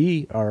 So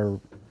we are,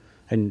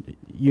 and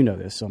you know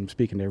this, so I'm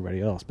speaking to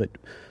everybody else, but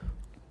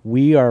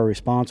we are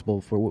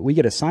responsible for, we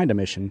get assigned a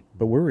mission,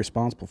 but we're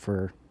responsible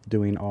for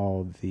doing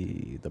all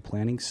the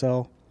planning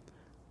cell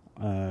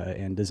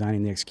and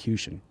designing the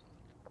execution.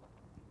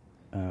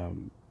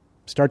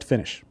 Start to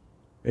finish.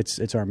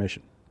 It's our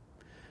mission.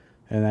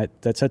 And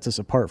that sets us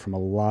apart from a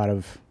lot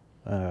of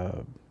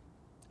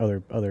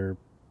other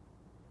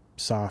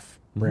soft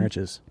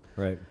branches.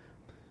 right.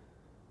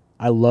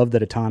 I love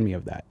that autonomy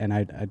of that, and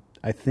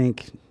I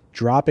think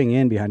dropping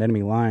in behind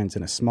enemy lines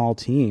in a small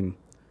team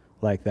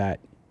like that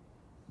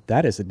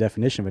is the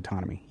definition of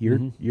autonomy.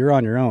 You're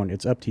on your own.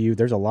 It's up to you.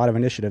 There's a lot of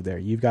initiative there.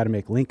 You've got to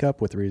make link up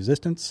with the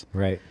resistance,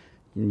 Right.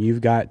 and you've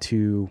got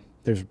to.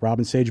 There's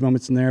Robin Sage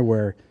moments in there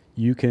where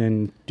you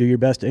can do your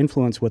best to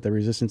influence what the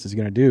resistance is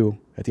going to do.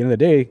 At the end of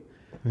the day,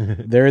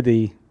 they're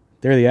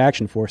the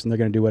action force, and they're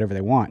going to do whatever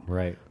they want.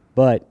 Right.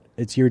 But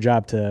it's your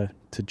job to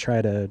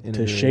try to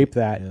Innovate, shape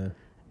that yeah.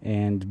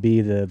 and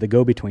be the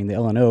go-between, the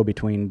LNO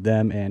between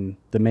them and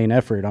the main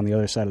effort on the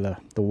other side of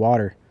the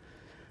water.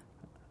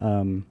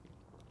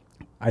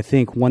 I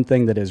think one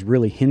thing that has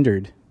really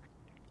hindered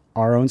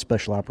our own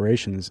special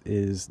operations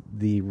is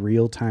the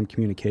real-time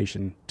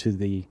communication to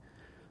the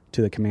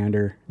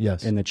commander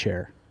Yes. in the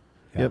chair.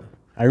 Yep.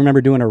 I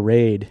remember doing a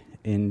raid,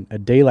 in a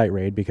daylight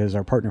raid, because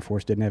our partner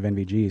force didn't have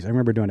NVGs. I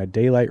remember doing a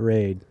daylight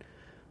raid,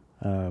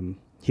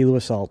 helo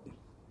assault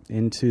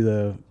into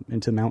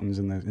the mountains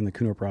in the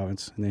Kunar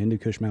province, in the Hindu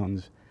Kush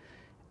mountains,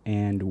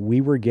 and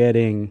we were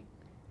getting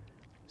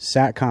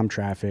SATCOM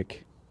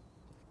traffic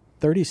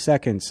 30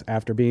 seconds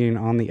after being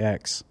on the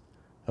X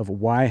of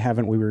why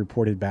haven't we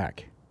reported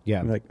back? Yeah.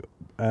 I'm like,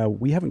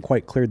 we haven't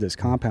quite cleared this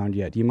compound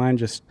yet. Do you mind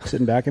just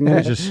sitting back a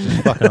minute? just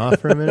fucking off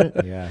for a minute.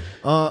 Yeah.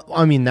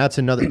 I mean, that's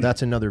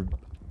another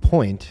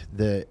point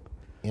that,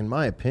 in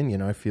my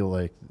opinion, I feel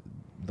like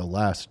the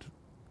last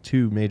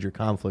two major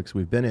conflicts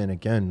we've been in,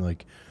 again,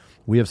 like,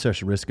 we have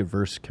such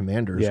risk-averse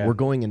commanders. Yeah. We're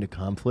going into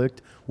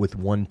conflict with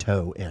one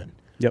toe in.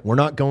 Yep. We're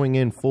not going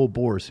in full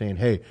bore saying,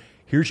 hey,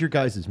 here's your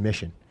guys'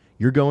 mission.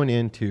 You're going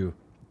in to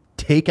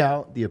take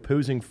out the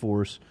opposing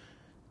force,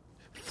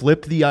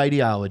 flip the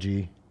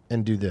ideology,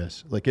 and do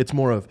this. Like, it's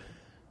more of,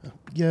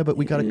 yeah, but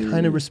we got to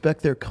kind of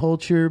respect their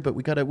culture, but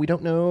we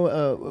don't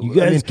know. You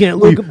guys can't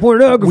look at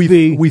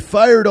pornography. We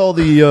fired all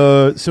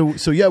the,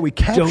 so yeah, we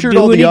captured do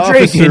all the any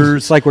drinking.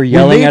 officers. It's like we're We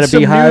yelling made at a some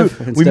beehive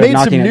new- instead We of made some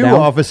knocking it new down.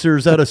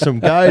 officers out of some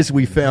guys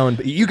we found.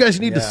 You guys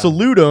need to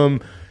salute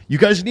them. You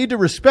guys need to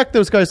respect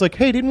those guys. Like,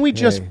 hey, didn't we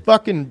just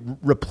fucking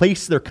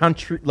replace their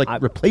country? Like,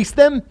 replace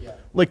them?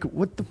 Like,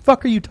 what the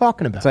fuck are you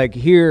talking about? It's like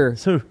here.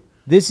 So-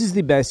 This is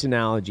the best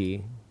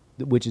analogy,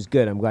 which is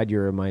good. I'm glad you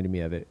reminded me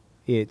of it.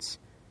 It's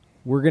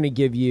we're going to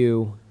give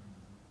you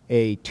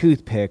a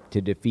toothpick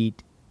to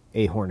defeat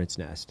a hornet's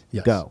nest.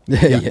 Yes. Go.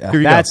 Yeah. Here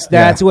you That's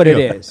go. what Here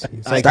it you go. is.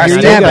 It's like, Start here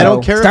you stabbing. go. I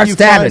don't care Start if you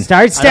stabbing. find,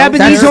 Start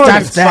stabbing I don't these care if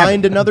hornets. you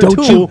Find another Don't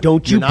tool.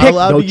 you You're not pick?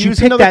 allowed Don't to you use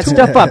pick another that tool.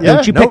 stuff up? Yeah.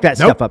 Don't you pick that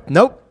stuff up?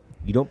 Nope.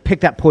 You don't pick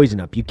that poison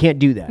up. You can't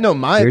do that. No,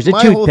 my Here's a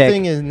whole toothpick.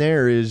 thing in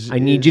there is I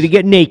need you to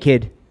get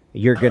naked.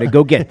 You're going to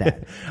go get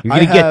that. You're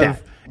going to get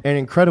that. An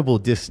incredible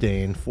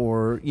disdain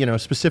for,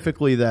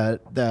 specifically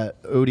that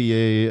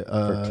ODA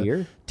For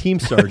Tyr? team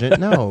sergeant.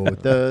 No,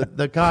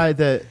 the guy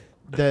that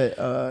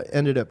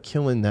ended up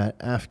killing that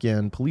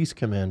Afghan police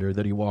commander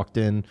that he walked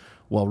in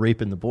while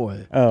raping the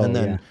boy. Oh, and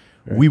then yeah.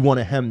 Right. we want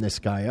to hem this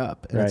guy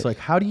up. And it's Right. like,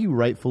 how do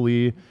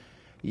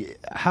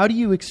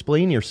you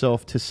explain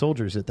yourself to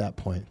soldiers at that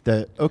point?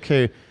 That,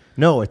 okay,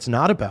 no, it's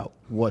not about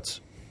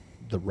what's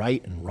the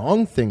right and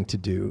wrong thing to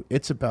do.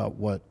 It's about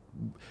what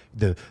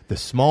the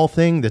small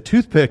thing, the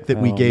toothpick that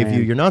we Oh, gave you.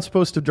 man. You're not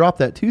supposed to drop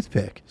that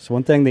toothpick. So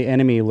one thing the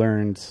enemy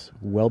learned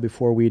well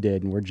before we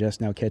did, and we're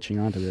just now catching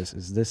on to this,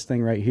 is this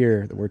thing right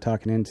here that we're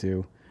talking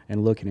into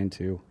and looking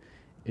into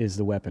is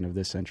the weapon of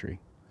this century.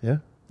 Yeah.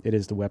 It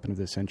is the weapon of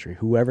this century.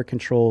 Whoever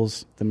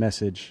controls the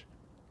message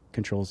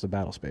controls the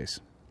battle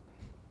space.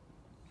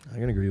 I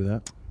can agree with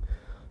that.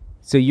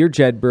 So you're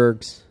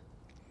Jedburghs,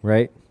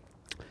 right?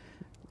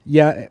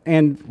 Yeah,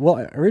 and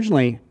well,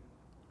 originally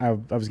I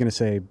was going to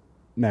say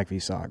Mac v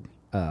SOG.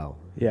 Oh.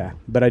 Yeah,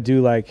 but I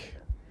do like,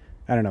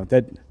 I don't know,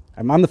 that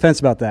I'm on the fence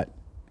about that.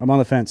 I'm on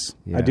the fence.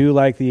 Yeah. I do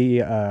like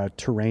the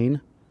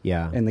terrain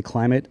Yeah. and the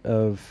climate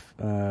of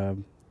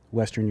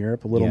Western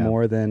Europe a little Yeah.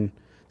 more than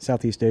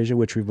Southeast Asia,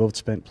 which we've both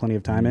spent plenty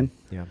of time in.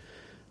 Yeah.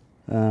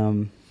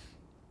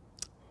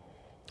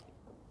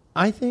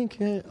 I think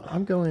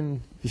I'm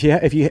going.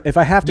 If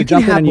I have to You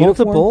jump can in have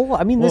uniform, multiple.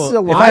 I mean, this Well, is a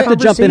if lot. if I have to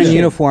jump in conversation.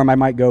 uniform, I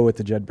might go with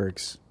the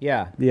Jedburghs.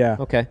 Yeah. Yeah.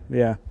 Okay.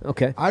 Yeah.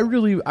 Okay. I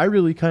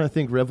really kind of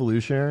think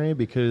revolutionary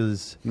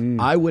because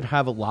I would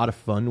have a lot of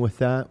fun with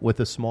that with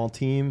a small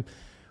team.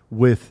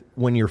 With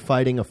when you're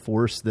fighting a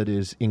force that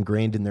is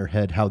ingrained in their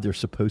head how they're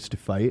supposed to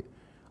fight,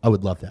 I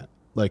would love that.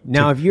 Like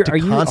Now, to, if you're, to are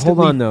you constantly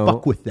hold on though?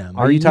 fuck with them.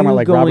 Are you talking about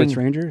like going, Roberts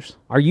Rangers?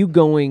 Are you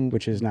going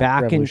Which is not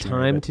back in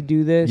revolutionary, time but- to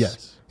do this?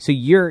 Yes. So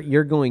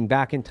you're going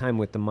back in time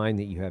with the mind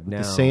that you have now.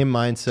 The same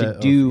mindset. To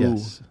do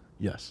of,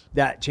 yes.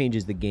 that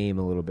changes the game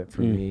a little bit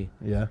for me.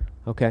 Yeah.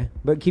 Okay,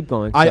 but keep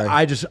going. Sorry.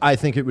 I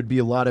think it would be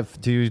a lot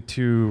of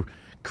to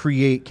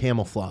create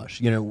camouflage.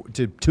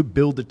 To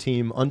build a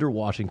team under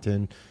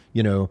Washington.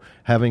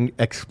 Having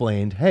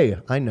explained, hey,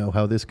 I know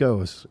how this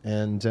goes,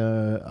 and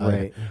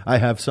Right. I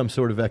have some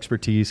sort of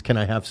expertise. Can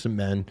I have some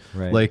men?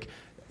 Right. Like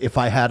if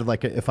I had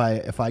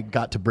if I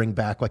got to bring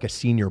back like a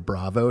senior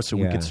Bravo, so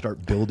we Yeah. could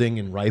start building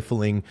and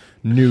rifling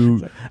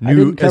new. I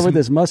didn't cover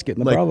this musket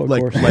in the Bravo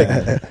course.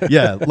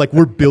 Like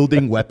we're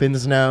building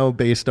weapons now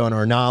based on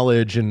our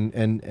knowledge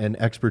and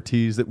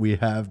expertise that we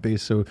have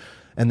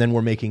and then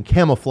we're making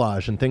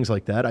camouflage and things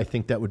like that. I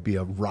think that would be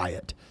a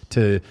riot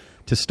to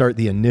start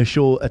the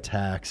initial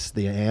attacks,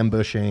 the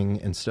ambushing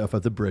and stuff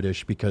of the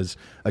British, because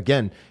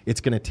again,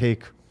 it's going to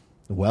take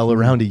well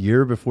around a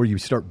year before you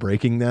start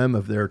breaking them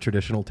of their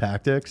traditional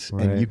tactics,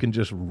 Right. and you can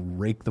just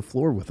rake the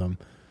floor with them.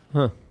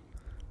 Huh.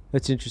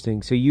 That's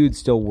interesting. So you'd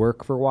still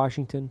work for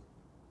Washington?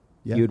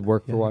 Yeah. You'd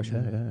work for Yeah,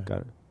 Washington? yeah.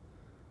 Got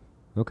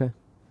it. Okay.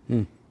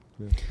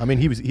 I mean,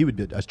 he would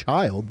be a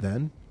child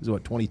then. He was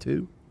what,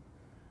 22?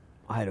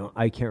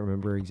 I can't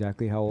remember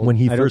exactly how old. When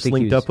he I don't first think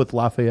linked was- up with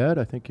Lafayette,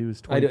 I think he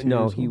was 22. I don't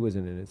know. years He old.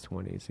 wasn't in his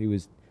 20s. He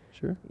was.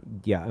 Sure.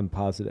 Yeah, I'm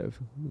positive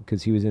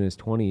because he was in his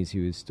 20s.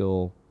 He was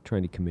still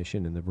trying to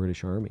commission in the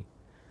British Army.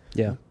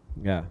 Yeah.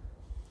 Yeah.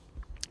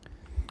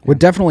 Would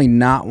definitely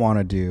not want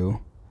to do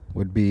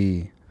would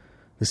be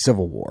the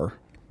Civil War,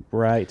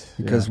 Right.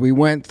 because we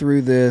went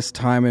through this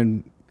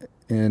time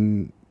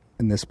in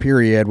this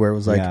period where it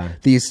was like Yeah.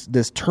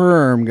 this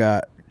term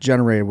got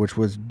generated, which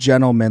was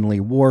gentlemanly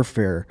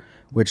warfare,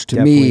 which to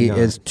Definitely me not.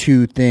 is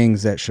two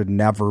things that should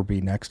never be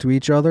next to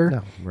each other.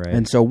 No. Right.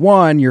 And so,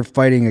 one, you're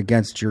fighting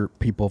against your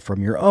people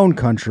from your own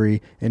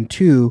country, and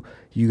two,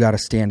 you got to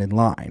stand in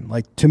line.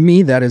 Like, to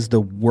me, that is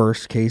the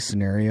worst case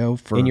scenario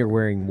for And you're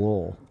wearing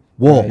wool.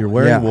 wool. You're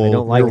wearing Yeah. wool. I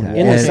don't like You're that.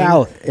 In the And-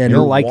 South. and I don't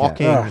You're like that.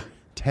 walking Ugh.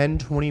 10,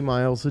 20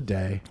 miles a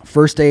day.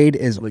 First aid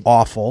is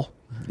awful.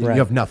 Right. You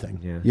have nothing.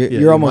 Yeah. You, Yeah,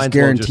 you're you almost might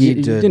as well just- guaranteed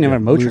You to didn't have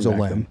a Motrin lose a back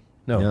limb.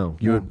 then. No.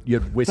 You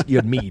had whiskey. You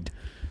had mead.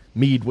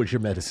 Mead was your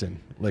medicine.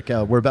 Like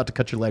we're about to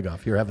cut your leg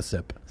off. Here, have a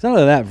sip. It's not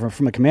only that,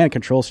 from a command and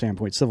control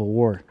standpoint, Civil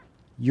War,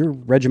 your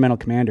regimental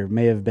commander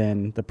may have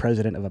been the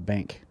president of a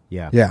bank.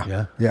 Yeah. Yeah.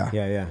 Yeah.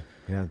 Yeah.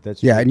 Yeah.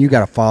 That's Yeah, true. and you got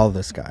to follow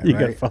this guy, You got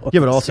to right? follow. Yeah,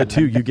 but this also guy.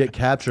 too, you get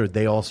captured.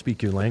 They all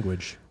speak your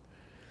language.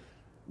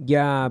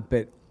 Yeah,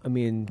 but I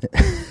mean,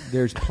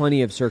 there's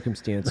plenty of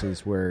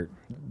circumstances where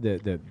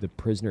the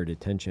prisoner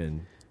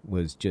detention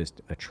was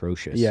just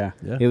atrocious. Yeah.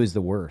 Yeah. It was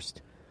the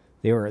worst.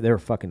 They were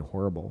fucking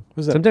horrible.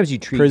 Was that Sometimes you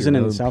treat prison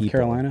your in own South people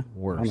Carolina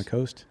worse. on the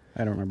coast?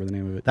 I don't remember the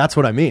name of it. That's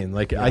what I mean.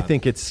 Like I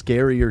think it's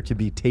scarier to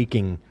be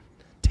taken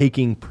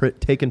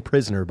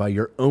prisoner by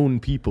your own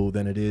people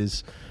than it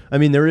is. I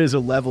mean, there is a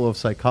level of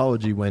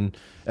psychology when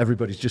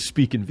everybody's just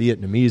speaking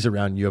Vietnamese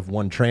around. You have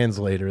one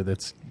translator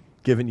that's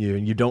giving you,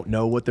 and you don't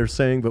know what they're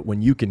saying. But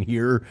when you can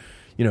hear,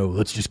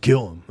 let's just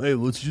kill him. Hey,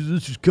 let's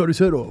just cut his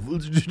head off.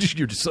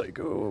 You're just like,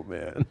 oh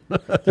man.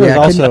 There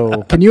was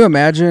also Can you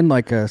imagine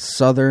like a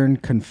Southern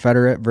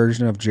Confederate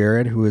version of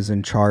Jared who is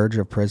in charge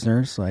of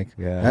prisoners? Like,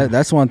 Yeah.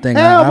 that's one thing.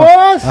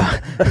 boss,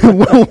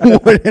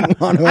 wouldn't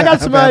want to I got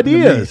some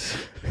ideas.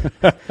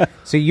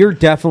 So you're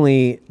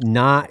definitely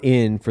not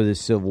in for the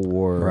Civil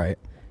War, Right.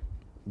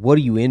 What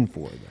are you in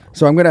for, though?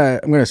 So I'm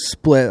gonna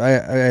split. I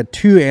had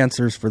two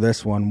answers for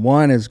this one.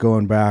 One is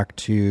going back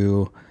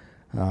to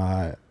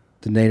the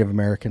Native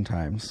American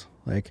times,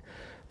 like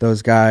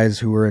those guys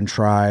who were in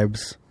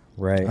tribes,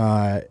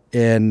 Right.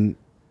 and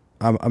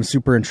I'm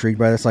super intrigued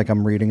by this. Like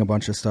I'm reading a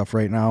bunch of stuff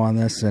right now on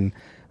this, and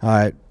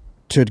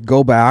to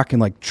go back and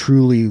like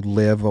truly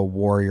live a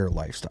warrior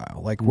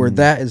lifestyle, like where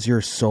that is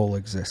your sole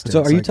existence.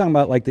 So are you Like, talking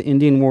about like the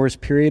Indian Wars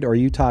period, or are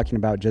you talking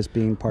about just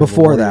being part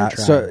before of a warrior that?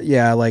 tribe? So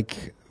yeah,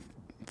 like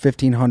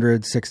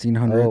 1500s,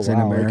 1600s in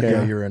Oh, wow, America.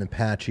 okay. You're an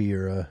Apache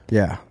or a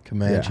Yeah,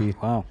 Comanche.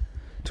 Wow.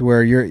 to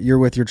where you're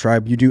with your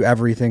tribe, you do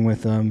everything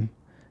with them.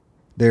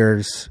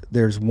 There's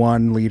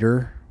one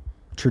leader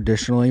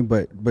traditionally,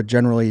 but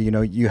generally,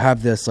 you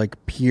have this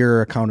like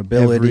peer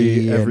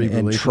accountability every and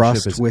relationship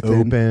trust is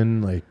within.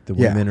 open. Like the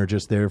women are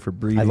just there for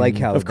breathing. I like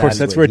how Of course,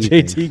 that's what where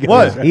he JT thinks.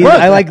 goes. What?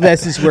 I like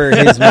this is where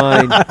his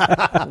mind.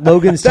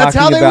 Logan's That's talking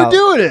how they were about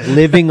doing it.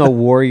 living a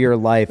warrior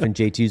life, and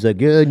JT's like,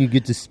 yeah, and you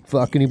get to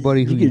fuck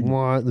anybody who you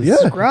want. Yeah.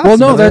 Well,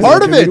 no, that's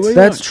part of it.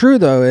 That's true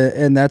though,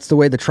 and that's the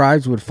way the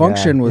tribes would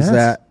function. Yeah. Was Yes.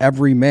 that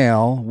every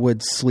male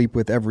would sleep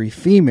with every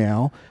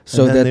female,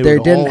 so And then that they they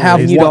would didn't all have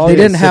raise You'd one. all They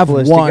get didn't have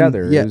syphilis one.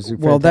 together. It Yeah, was a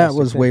well, that fantastic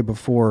was thing. way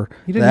before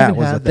You didn't that even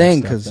was a have that thing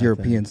stuff because back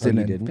Europeans then.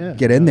 Oh, you didn't didn't?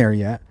 get in there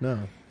yet. No.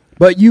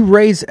 But you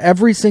raise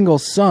every single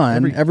son,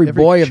 every every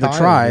boy of the child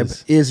tribe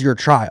is your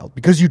child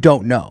because you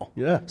don't know.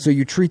 Yeah. So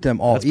you treat them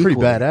all That's equally.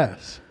 pretty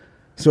badass.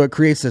 So it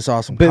creates this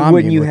awesome But commune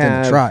when you within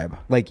have the tribe.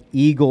 like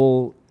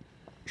Eagle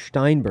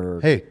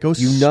Steinberg, Hey, go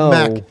you know,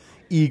 smack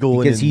Eagle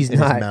because in he's his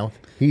not mouth.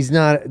 he's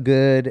not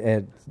good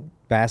at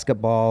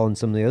basketball and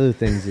some of the other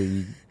things that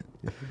you.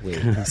 Wait,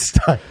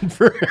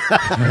 Steinberg.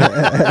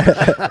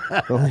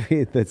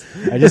 that's,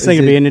 I just think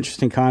it'd be an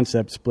interesting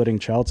concept, splitting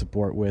child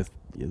support with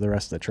the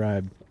rest of the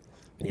tribe.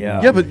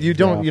 yeah, Yeah, but you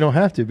don't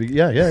have to. But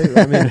yeah.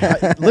 I mean,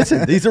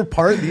 listen, these are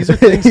things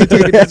to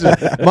take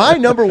into. My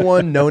number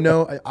one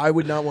no. I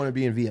would not want to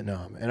be in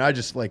Vietnam, and I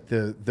just like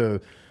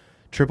the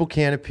triple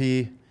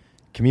canopy,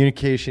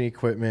 communication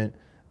equipment,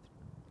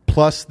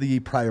 plus the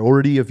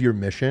priority of your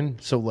mission.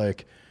 So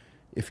like,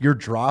 if you're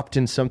dropped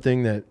in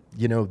something that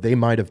they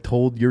might have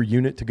told your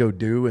unit to go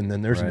do, and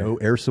then there's Right. no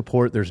air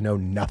support, there's no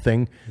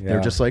nothing. Yeah.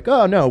 They're just like,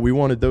 oh no, we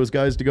wanted those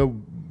guys to go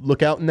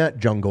look out in that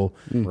jungle.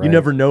 Right. You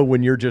never know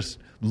when you're just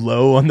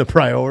low on the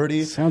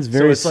priority. Sounds So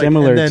very it's like-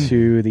 similar and then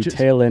to the just-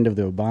 tail end of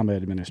the Obama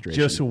administration.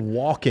 Just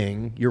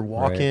walking, you're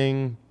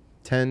walking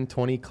 10,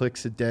 20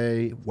 clicks a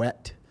day,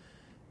 wet.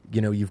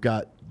 You've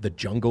got the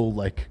jungle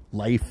like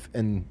life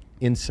and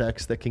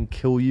insects that can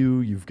kill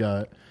you.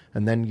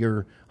 And then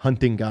you're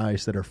hunting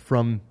guys that are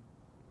from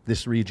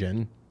this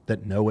region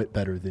that know it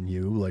better than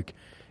you. Like,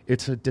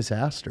 it's a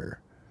disaster.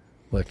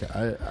 Like,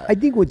 I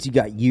think once you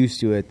got used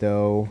to it,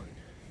 though,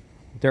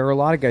 there are a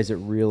lot of guys that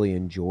really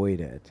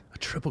enjoyed it. a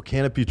triple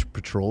canopy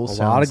patrol. A sounds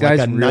lot of like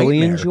guys a really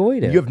nightmare.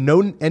 enjoyed it. You have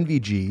no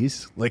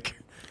NVGs. Like,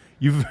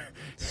 you've.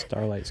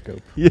 Starlight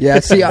Scope. Yeah,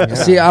 see, I'm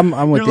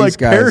with You're these like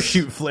guys.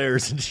 parachute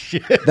flares and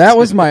shit. That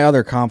was my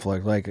other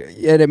conflict. Like,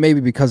 it may be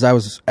because I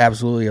was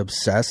absolutely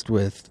obsessed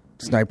with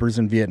snipers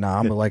in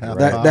Vietnam, but like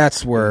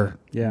that's where,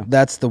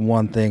 that's the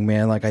one thing,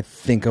 man. Like, I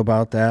think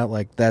about that.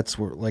 Like, that's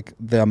where, like,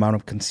 the amount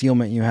of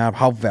concealment you have.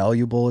 How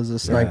valuable is a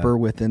sniper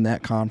within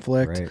that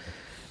conflict? Right.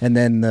 And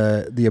then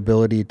the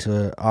ability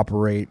to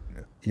operate,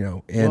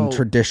 in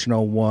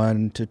traditional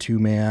 1 to 2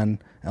 man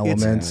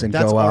elements and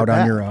That's go our out on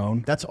bad. your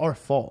own. That's our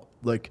fault.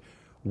 Like,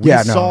 we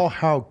saw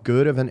how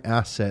good of an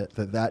asset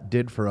that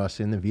did for us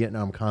in the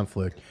Vietnam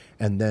conflict,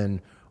 and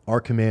then our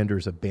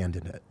commanders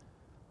abandoned it.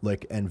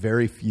 Like, and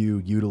very few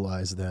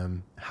utilize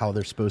them how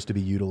they're supposed to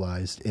be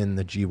utilized in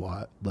the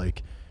GWAT.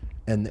 Like,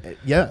 and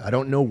I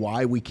don't know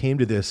why we came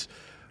to this.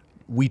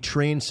 We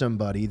trained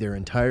somebody their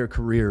entire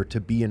career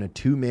to be in a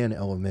 2-man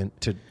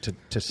element,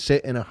 to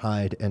sit in a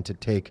hide and to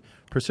take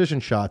precision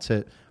shots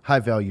at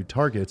high-value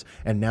targets.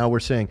 And now we're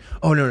saying,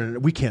 oh, no,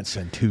 we can't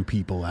send 2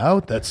 people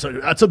out. That's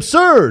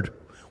absurd.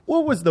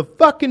 What was the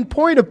fucking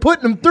point of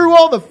putting them through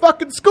all the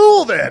fucking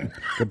school then?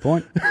 Good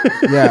point.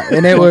 Yeah,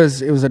 and it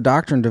was a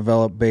doctrine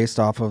developed based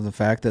off of the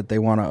fact that they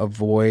want to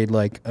avoid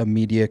like a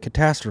media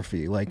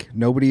catastrophe. Like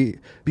nobody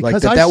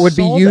Because like I that would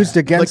be saw used that.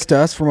 against Like,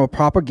 us from a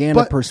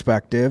propaganda but-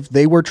 perspective.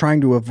 They were trying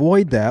to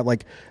avoid that.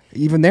 Like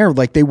even there,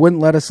 like they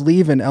wouldn't let us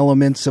leave in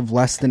elements of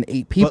less than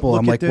 8 people.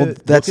 I'm like, well,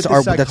 that's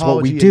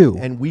what we do.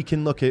 And we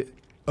can look at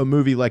a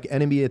movie like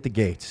Enemy at the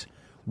Gates.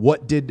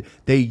 What did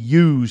they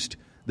used?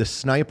 The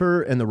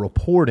sniper and the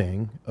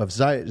reporting of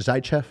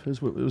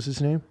Zaitchev, what was his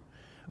name?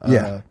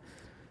 Yeah.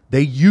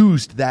 They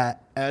used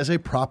that as a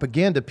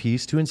propaganda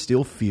piece to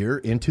instill fear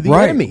into the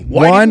Right. enemy.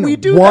 Why didn't we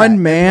do one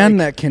that? man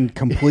Like, that can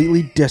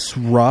completely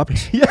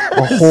disrupt Yes.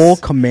 a whole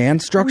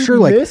command structure? We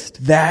Like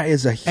missed- that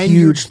is a and huge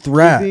you're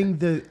threat. giving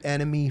the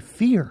enemy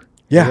fear.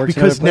 Yeah. Works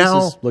in because other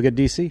places. now- Look at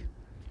DC.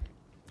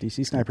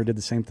 DC Sniper did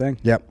the same thing.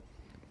 Yep.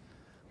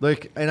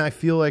 Like, and I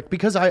feel like,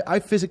 because I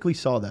physically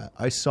saw that.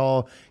 I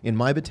saw in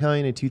my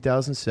battalion in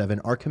 2007,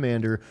 our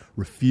commander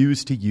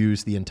refused to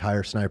use the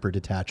entire sniper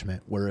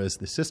detachment, whereas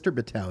the sister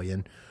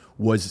battalion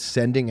was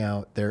sending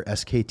out their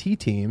SKT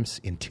teams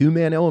in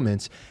 2-man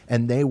elements,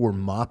 and they were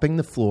mopping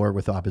the floor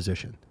with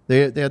opposition.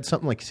 They had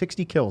something like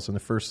 60 kills in the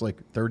first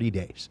 30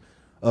 days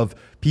of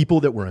people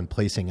that were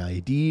emplacing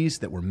IEDs,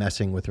 that were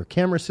messing with their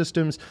camera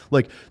systems.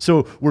 Like,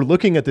 so we're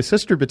looking at the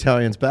sister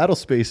battalion's battle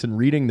space and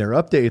reading their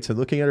updates and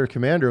looking at our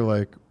commander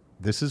like,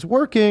 this is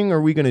working.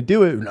 Are we going to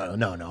do it? No.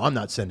 I'm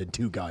not sending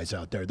 2 guys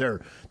out there.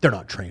 They're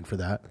not trained for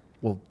that.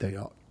 Well, they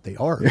are.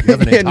 You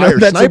have an Yeah, entire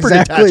that's sniper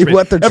exactly detachment.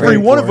 what they're Every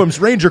trained one for. of them's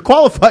Ranger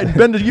qualified and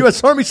been to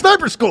U.S. Army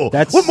Sniper School.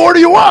 That's- What more do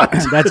you want?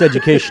 That's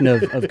education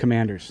of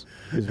commanders,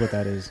 is what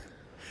that is.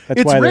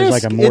 That's It's why there's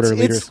risk. like a mortar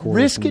leaders It's course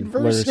risk and alerts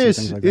and adverseness.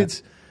 things like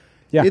that.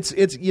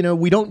 It's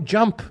we don't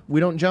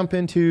jump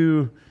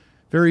into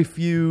very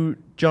few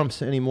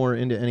jumps anymore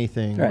into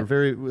anything.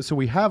 Right. So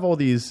we have all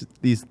these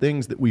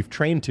things that we've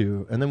trained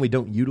to, and then we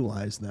don't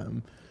utilize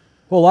them.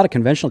 Well, a lot of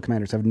conventional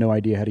commanders have no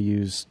idea how to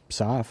use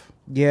SOF.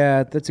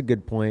 Yeah, that's a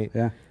good point.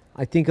 Yeah.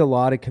 I think a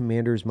lot of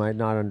commanders might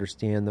not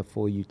understand the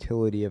full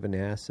utility of an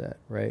asset,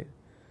 right?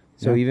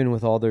 So Yeah. even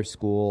with all their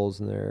schools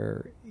and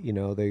their,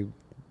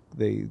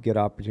 they get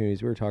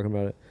opportunities. We were talking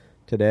about it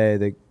today.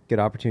 They get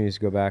opportunities to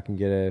go back and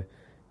get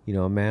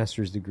a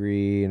master's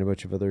degree and a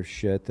bunch of other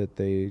shit that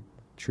they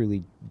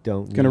truly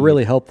don't It's going to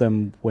really help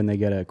them when they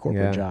get a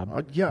corporate Yeah.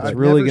 job. Yeah, It's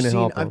really gonna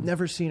help I've them.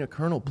 never seen a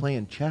colonel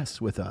playing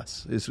chess with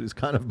us. Is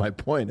kind of my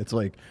point. It's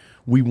like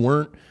you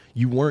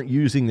weren't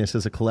using this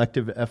as a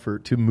collective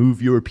effort to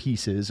move your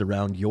pieces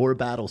around your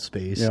battle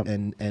space Yep.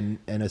 and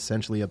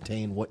essentially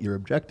obtain what your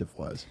objective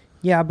was.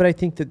 Yeah, but I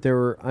think that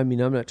I'm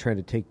not trying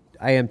to take,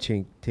 I am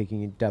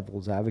taking a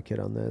devil's advocate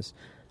on this.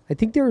 I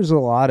think there was a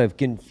lot of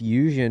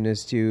confusion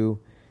as to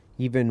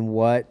even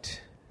what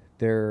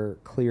their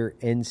clear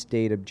end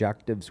state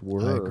objectives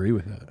were. I agree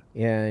with that.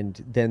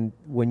 And then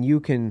when you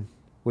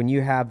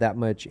have that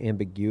much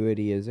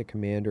ambiguity as a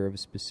commander of a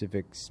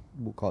specific,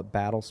 we'll call it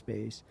battle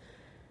space,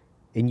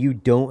 and you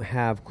don't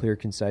have clear,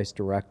 concise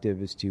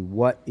directive as to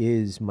what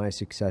is my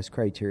success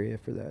criteria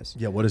for this.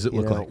 Yeah, what does it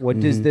look like? What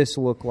does this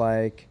look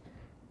like?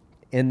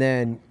 And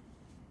then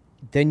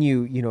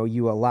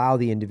you allow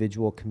the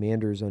individual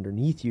commanders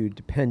underneath you,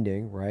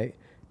 depending, right,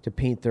 to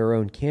paint their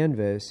own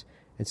canvas.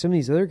 And some of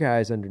these other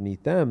guys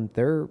underneath them,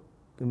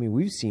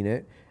 we've seen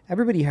it.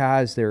 Everybody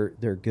has their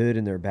good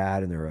and their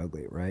bad and their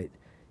ugly, right?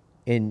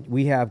 And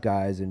we have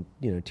guys, and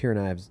Tyr and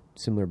I have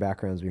similar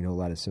backgrounds. We know a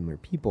lot of similar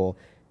people.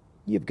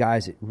 You have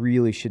guys that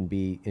really shouldn't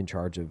be in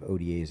charge of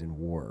ODAs in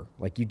war.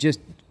 Like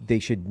they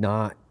should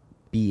not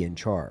be in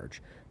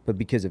charge. But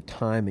because of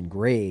time and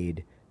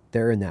grade,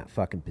 they're in that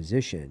fucking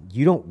position.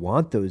 You don't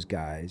want those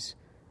guys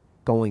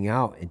going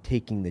out and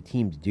taking the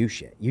team to do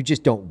shit. You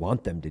just don't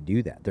want them to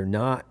do that. They're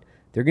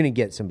going to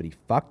get somebody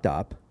fucked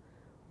up,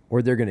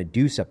 or they're going to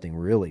do something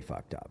really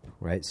fucked up,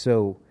 right?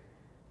 So,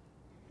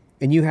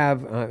 and you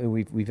have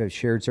we've had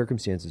shared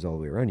circumstances all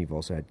the way around. You've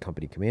also had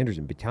company commanders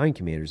and battalion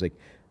commanders, like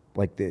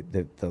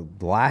the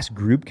last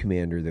group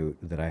commander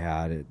that I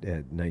had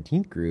at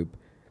 19th Group.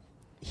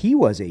 He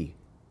was a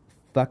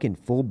fucking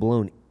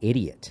full-blown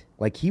idiot.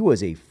 Like, he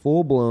was a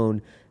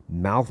full-blown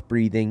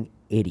mouth-breathing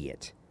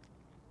idiot.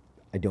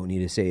 I don't need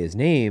to say his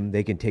name.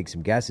 They can take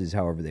some guesses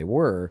however they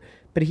were.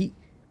 But he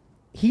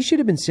should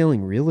have been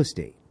selling real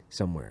estate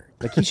somewhere.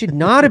 Like, he should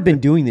not have been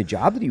doing the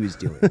job that he was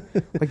doing.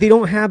 Like, they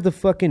don't have the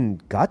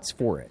fucking guts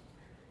for it.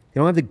 They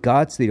don't have the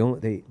guts.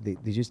 They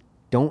just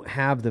don't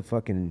have the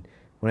fucking...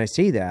 When I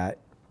say that,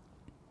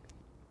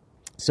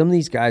 some of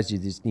these guys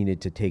just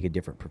needed to take a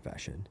different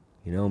profession.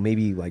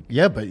 Maybe like...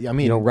 Yeah, but I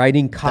mean...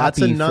 writing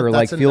copy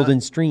for Field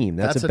and Stream.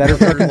 That's a better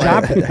another, fucking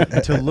job for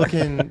that.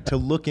 to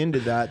look into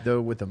that,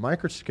 though, with a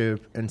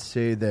microscope and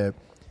say that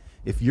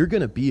if you're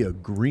going to be a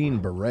Green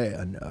Beret,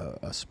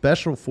 a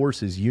Special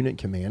Forces unit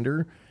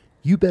commander,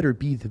 you better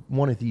be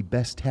one of the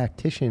best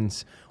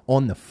tacticians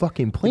on the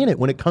fucking planet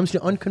when it comes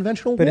to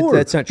unconventional war. But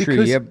that's not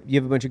true. You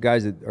have a bunch of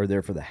guys that are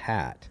there for the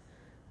hat.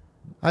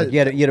 You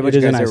had a bunch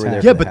of guys that were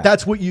there for the hat.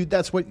 That's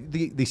what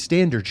the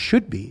standard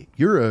should be.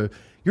 You're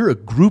a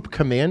group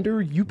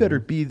commander. You better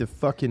be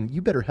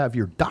you better have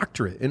your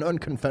doctorate in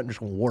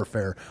unconventional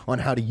warfare on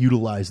how to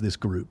utilize this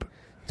group.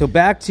 So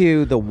back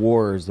to the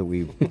wars that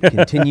we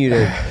continue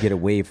to get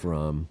away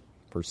from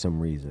for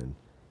some reason.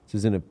 This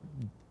isn't a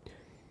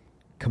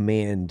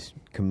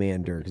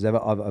commander, because I've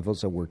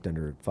also worked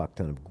under a fuck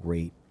ton of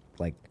great,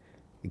 like,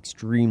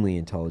 extremely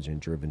intelligent,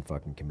 driven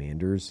fucking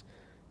commanders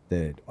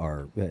that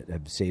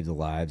have saved the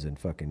lives and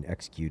fucking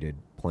executed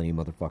plenty of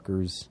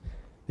motherfuckers.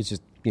 It's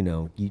just,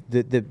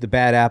 the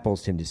bad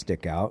apples tend to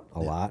stick out a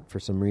lot for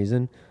some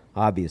reason,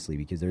 obviously,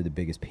 because they're the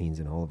biggest pains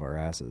in all of our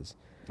asses.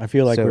 I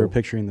feel like we were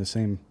picturing the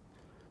same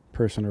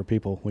person or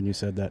people when you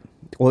said that.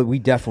 Well, we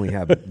definitely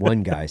have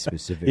one guy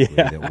specifically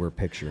that we're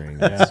picturing.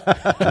 That's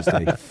just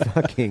a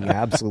fucking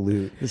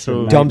absolute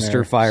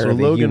dumpster fire of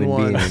a Logan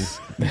human being.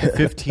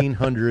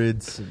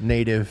 1500s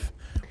native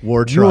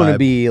war tribe. You want to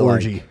be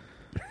orgy. like...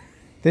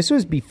 This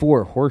was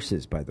before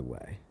horses, by the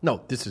way.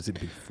 No, this is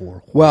before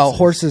horses. Well,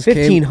 horses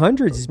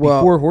 1500s is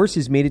before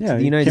horses made it to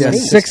the United came out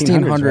States.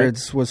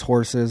 1600s was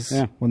horses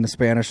when the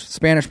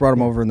Spanish brought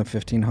them over in the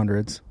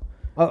 1500s.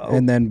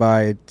 And then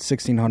by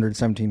 1600,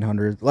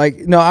 1700,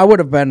 I would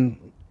have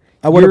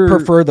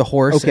preferred the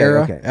horse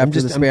era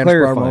after the Spanish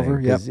brought them over.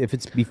 Because if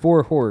it's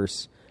before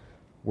horse,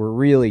 we're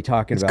really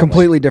talking about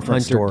completely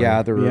different story.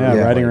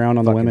 Hunter-gatherer, riding around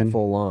on the women.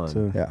 Full on.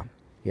 So, yeah.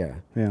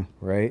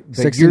 Right? But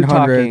 1600, you're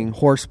talking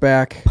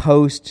horseback.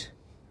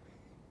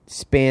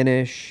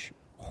 Post-Spanish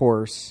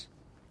horse.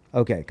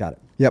 Okay, got it.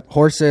 Yep,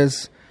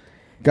 horses,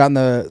 got in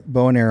the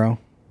bow and arrow.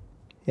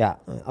 Yeah,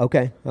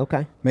 okay.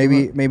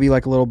 Maybe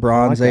like a little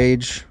Bronze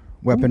Age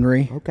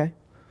weaponry. Okay.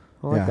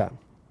 I like that.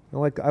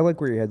 I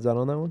like where your head's at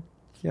on that one.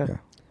 Yeah.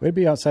 Way to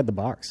be outside the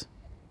box.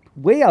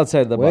 Way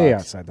outside the box. Way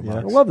outside the box.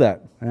 I love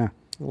that. Yeah.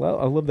 Well,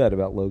 I love that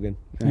about Logan.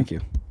 Thank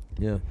you.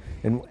 Yeah,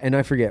 and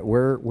I forget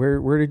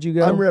where did you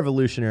go? I'm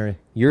revolutionary,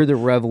 You're the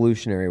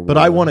revolutionary, but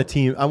I want a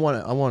team. I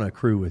want a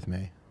crew with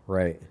me.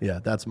 right. Yeah,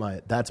 that's my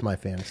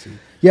fantasy.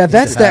 Yeah,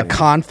 that's that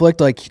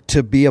conflict, like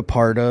to be a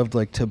part of,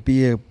 like to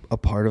be a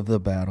part of the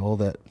battle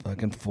that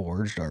fucking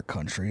forged our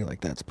country.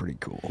 Like that's pretty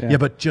cool. Yeah,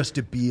 but just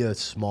to be a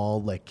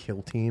small like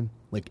kill team,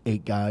 like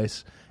 8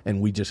 guys,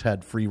 and we just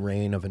had free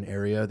reign of an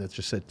area that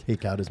just said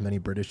take out as many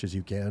British as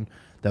you can.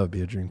 That would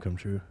be a dream come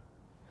true.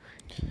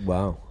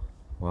 Wow.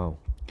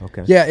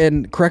 Okay. Yeah,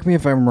 and correct me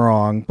if I'm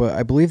wrong, but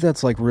I believe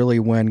that's like really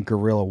when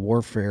guerrilla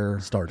warfare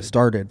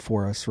started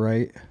for us,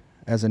 right?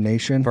 As a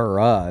nation. For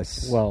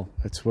us, Well,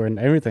 that's when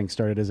everything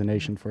started as a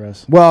nation for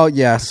us. Well,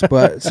 yes,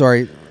 but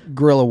sorry,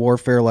 guerrilla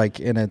warfare, like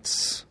in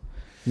its,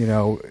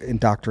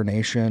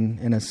 indoctrination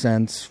in a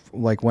sense,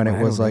 like when it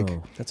I was don't like,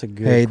 know. That's a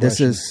good hey,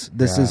 question.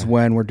 this is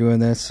when we're doing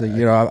this. So,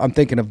 I'm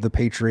thinking of the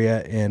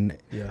Patriot and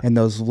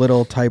those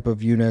little type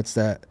of units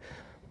that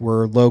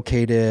were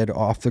located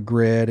off the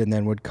grid and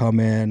then would come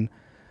in,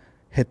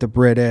 hit the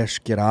British,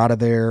 get out of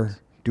there,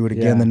 do it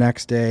again Yeah. the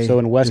next day. So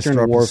in Western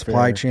disrupt the warfare-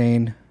 supply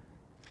chain.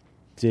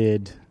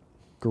 Did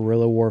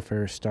guerrilla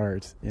warfare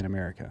start in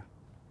America?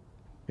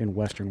 In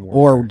Western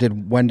warfare? Or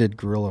when did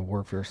guerrilla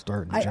warfare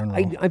start in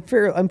general?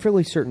 I'm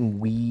fairly certain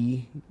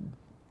we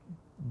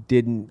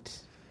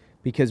didn't,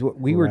 because what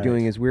we were Right.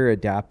 doing is we were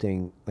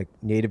adapting like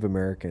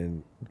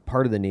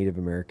part of the Native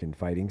American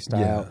fighting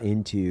style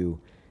into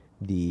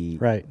the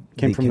Right.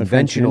 Came from the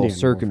French conventional Indian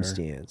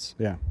circumstance.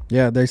 Yeah.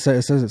 Yeah, it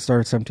says it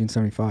started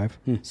 1775,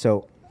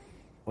 So,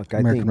 like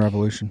American I think,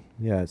 Revolution.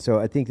 yeah. So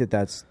I think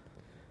that's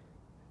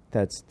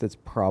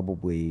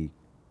probably,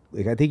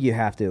 like, I think you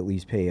have to at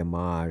least pay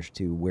homage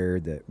to where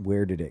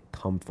did it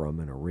come from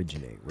and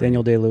originate. Right?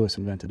 Daniel Day-Lewis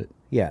invented it.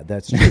 Yeah,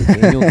 that's true.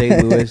 Daniel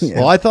Day-Lewis.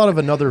 Well, I thought of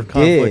another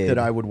conflict Did. that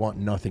I would want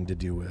nothing to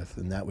do with,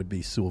 and that would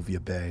be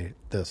Suvia Bay,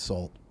 the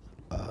assault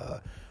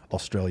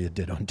Australia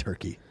did on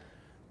Turkey.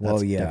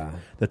 Well, yeah.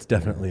 That's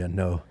definitely a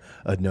no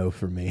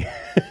for me.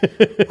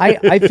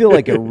 I feel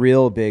like a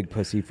real big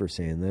pussy for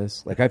saying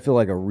this. Like, I feel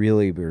like a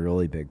really,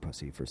 really big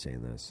pussy for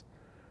saying this.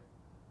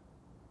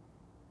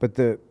 But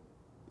the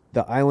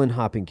island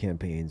hopping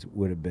campaigns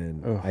would have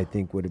been, Ugh. I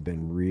think, would have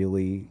been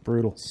really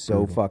Brutal.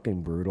 so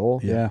fucking brutal.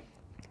 Yeah.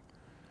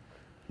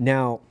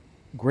 Now,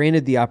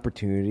 granted the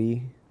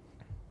opportunity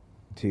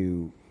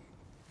to,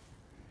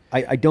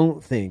 I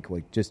don't think,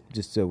 like, just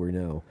so we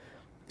know,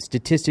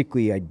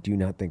 statistically, I do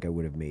not think I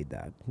would have made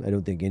that. I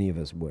don't think any of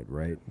us would,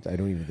 right? I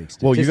don't even think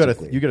Well,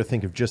 statistically. you got to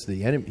think of just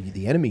the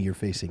enemy you're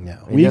facing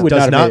now. We would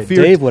does not have made it.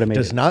 fear Dave would have made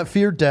does it. not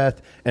fear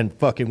death and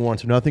fucking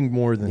wants nothing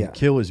more than Yeah.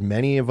 kill as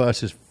many of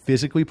us as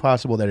physically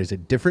possible. That is a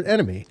different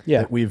enemy.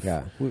 Yeah. that we've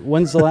Yeah.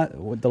 When's the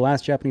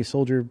last Japanese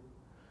soldier?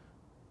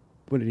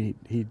 What did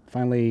he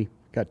finally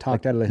got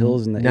talked out of the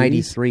hills in the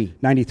 93. 80s?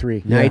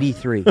 93.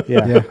 93.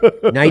 Yeah.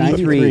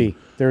 93.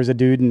 There was a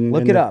dude in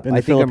Look in it the, up. in the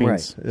I think I'm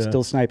Philippines right.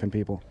 still sniping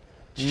people.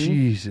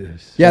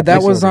 Jesus. Yeah, that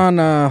Japanese was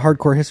soldier. on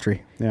Hardcore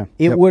History. Yeah.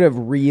 It Yep. would have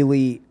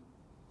really,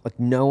 like,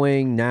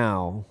 knowing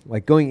now,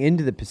 like going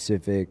into the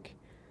Pacific,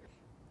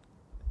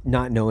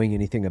 not knowing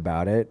anything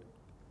about it,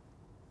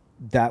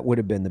 that would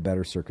have been the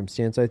better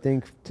circumstance, I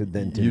think, to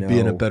You'd know be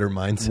in a better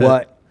mindset.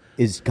 what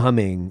is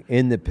coming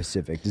in the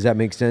Pacific. Does that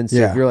make sense? So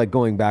Yeah. if you're like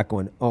going back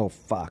going, oh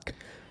fuck,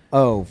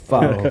 oh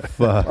fuck,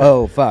 fuck.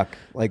 oh fuck,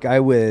 like I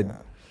would.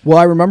 Well,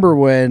 I remember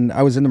when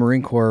I was in the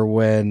Marine Corps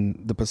when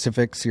the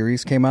Pacific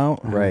series came out,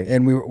 Right.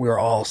 And we were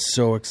all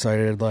so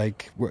excited,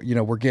 like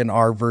we're getting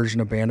our version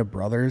of Band of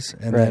Brothers,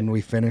 and Right. then we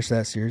finished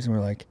that series, and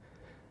we're like,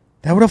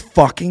 that would have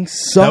fucking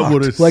sucked.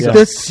 would've Like sucked.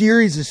 this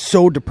series is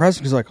so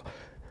depressing because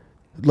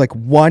like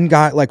one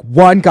guy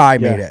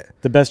made it.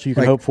 The best you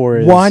can Like, hope for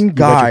is one you wet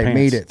guy your pants.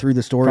 made it through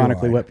the story.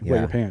 Chronically wet Yeah.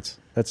 your pants.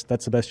 That's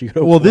the best you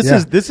can hope Well,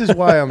 for. this is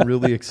why I'm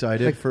really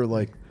excited for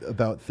like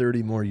about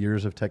 30 more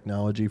years of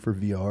technology for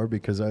VR,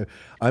 because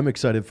I'm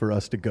excited for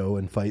us to go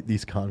and fight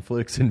these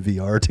conflicts in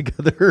VR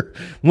together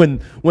when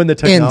the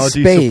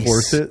technology space.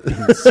 supports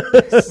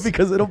it,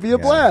 because it'll be a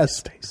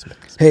blast.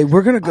 Hey,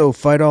 we're gonna go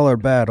fight all our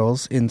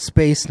battles in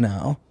space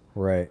now,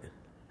 Right.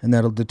 and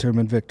that'll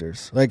determine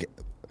victors. Like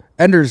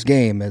Ender's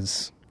Game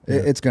is.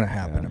 It's going to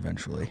happen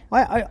eventually.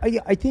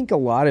 I think a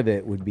lot of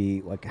it would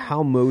be like,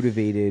 how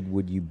motivated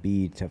would you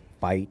be to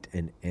fight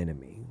an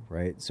enemy,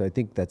 right? So I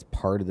think that's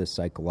part of the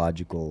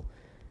psychological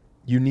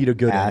You need a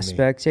good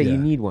aspects. enemy. Yeah,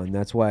 you need one.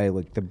 That's why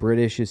like the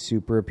British is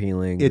super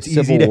appealing. It's the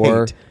easy Civil to War,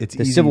 hate. It's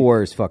the easy. Civil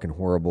War is fucking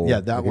horrible. Yeah,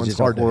 that Like, one's it's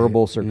just hard a to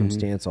horrible hate.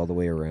 circumstance all the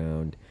way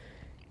around.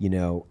 You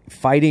know,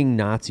 fighting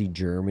Nazi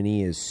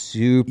Germany is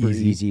super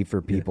easy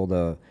for people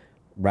to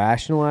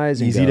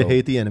rationalize. And Easy to go,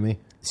 hate the enemy.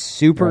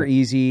 super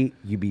easy.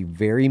 You'd be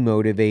very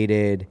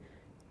motivated.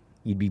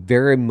 You'd be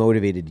very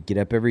motivated to get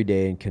up every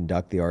day and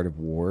conduct the art of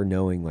war,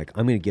 knowing like,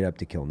 I'm going to get up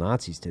to kill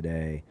Nazis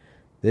today.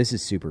 This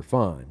is super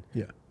fun.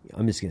 Yeah.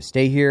 I'm just going to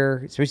stay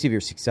here, especially if you're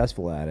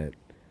successful at it.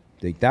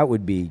 Like, that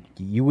would be,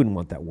 you wouldn't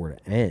want that war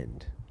to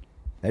end.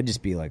 That'd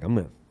just be like, I'm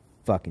going to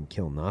fucking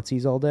kill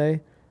Nazis all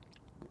day.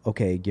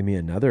 Okay, give me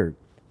another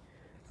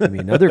I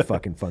mean, another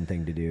fucking fun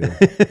thing to do,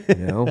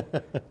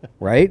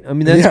 right? I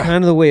mean, that's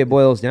kind of the way it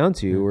boils down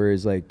to.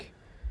 Whereas, like,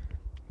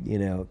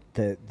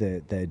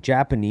 the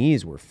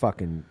Japanese were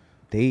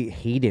they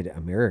hated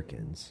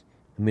Americans.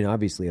 I mean,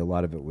 obviously, a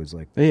lot of it was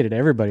like they hated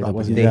everybody that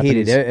wasn't they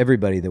Japanese. hated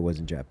everybody that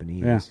wasn't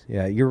Japanese.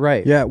 Yeah, you're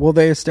right. Yeah, well,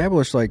 they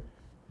established like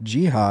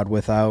jihad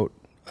without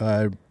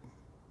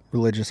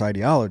religious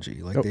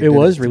ideology. Like it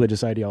was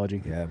religious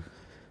ideology. Yeah,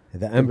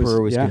 the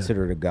emperor was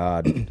considered a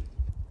god,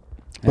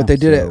 but they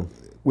did it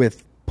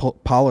with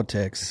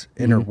politics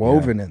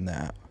interwoven in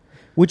that,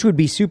 which would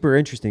be super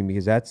interesting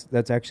because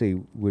that's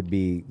actually would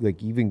be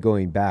like even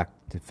going back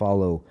to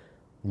follow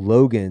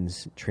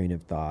Logan's train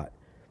of thought,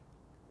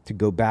 to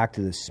go back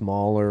to the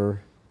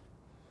smaller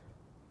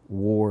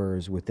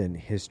wars within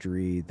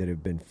history that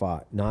have been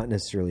fought, not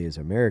necessarily as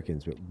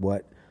Americans, but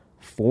what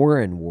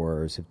foreign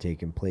wars have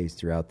taken place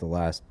throughout the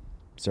last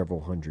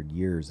several hundred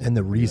years. And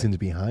the reasons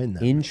behind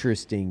that.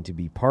 Interesting to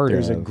be part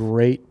There's of. a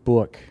great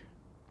book.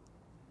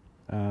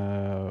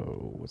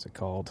 What's it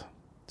called?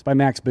 It's by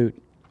Max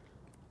Boot.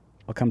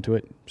 I'll come to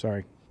it.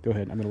 Sorry. Go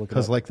ahead. I'm going to look it up.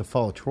 Because like the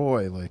fall of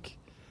Troy, like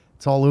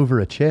it's all over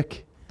a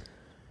chick.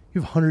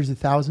 You have hundreds of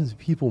thousands of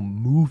people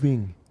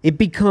moving. It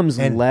becomes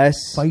and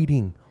less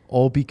fighting,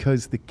 all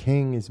because the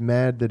king is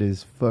mad that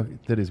his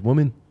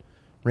woman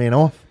ran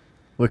off.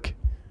 Look,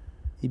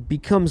 it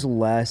becomes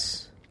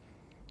less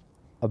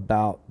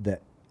about the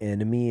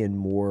enemy and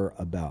more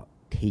about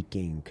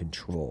taking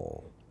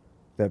control.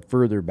 That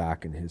further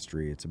back in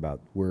history, it's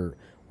about we're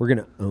going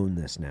to own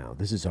this now.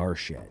 This is our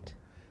shit.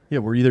 Yeah,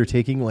 we're either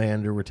taking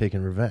land or we're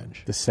taking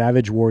revenge. The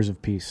Savage Wars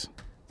of Peace.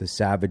 The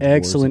Savage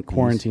Excellent Wars of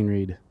quarantine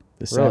read.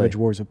 The Really? Savage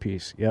Wars of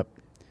Peace. Yep.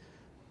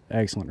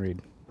 Excellent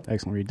read.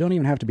 Excellent read. Don't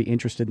even have to be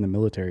interested in the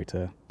military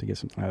to get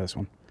something out of this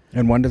one.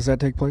 And when does that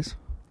take place?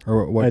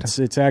 Or what?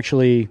 It's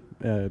actually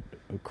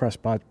across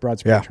broad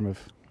spectrum of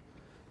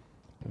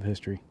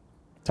history.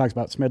 Talks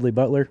about Smedley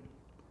Butler.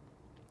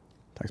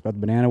 Talks about the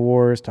Banana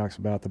Wars. Talks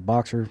about the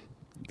Boxer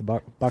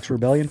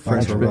Rebellion.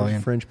 French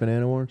Rebellion. French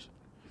Banana Wars.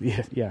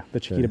 Yeah, the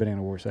Chiquita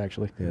Banana Wars.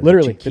 Actually, Yeah,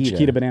 literally the the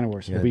Chiquita Banana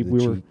Wars. Yeah, we the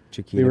were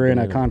Chiquita we were in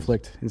a Banana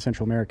conflict in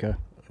Central America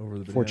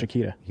for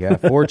Chiquita. Yeah,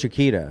 for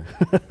Chiquita.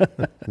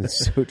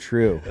 That's so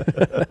true.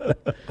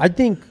 I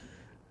think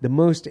the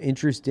most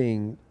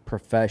interesting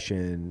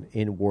profession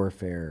in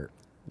warfare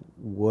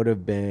would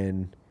have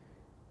been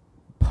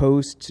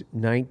post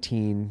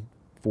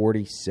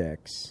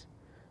 1946,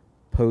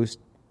 post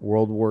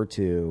World War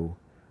II,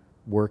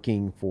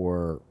 working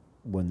for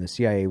when the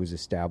CIA was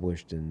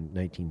established in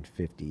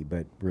 1950,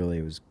 but really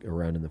it was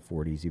around in the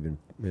 40s. Even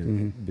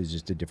it was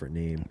just a different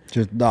name.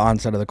 Just the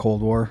onset of the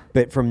Cold War.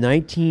 But from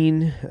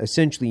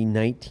essentially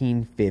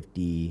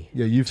 1950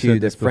 you've to said the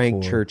this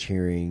Frank before. Church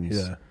hearings,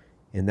 Yeah.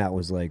 and that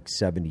was like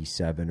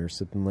 77 or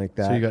something like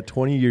that. So you got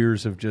 20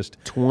 years of just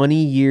 20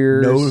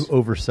 years no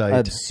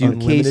oversight, of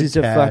suitcases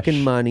of unlimited fucking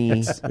cash.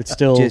 money, It's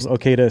still Just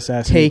okay to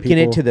assassinate taking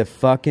people. it to the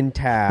fucking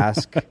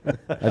task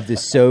of the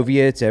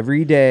Soviets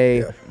every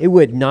day. It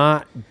would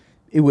not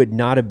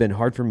have been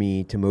hard for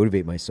me to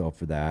motivate myself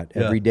for that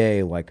every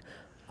day. Like,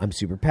 I'm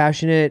super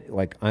passionate.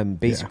 Like, I'm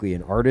basically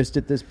an artist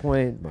at this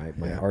point. My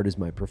art is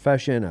my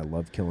profession. I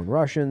love killing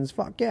Russians.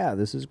 Fuck yeah,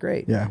 this is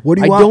great. Yeah. What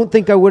do you I want? don't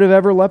think I would have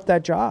ever left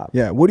that job.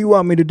 Yeah. What do you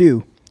want me to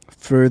do?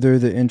 Further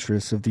the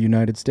interests of the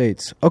United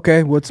States.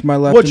 Okay. What's my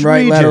left Which and right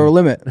region? lateral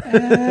limit?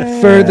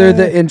 Further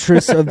the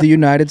interests of the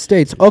United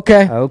States.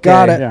 Okay. Okay.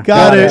 Got it. Yeah.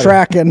 Got it.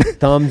 Tracking.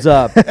 Thumbs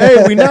up.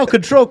 Hey, we now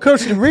control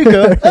Costa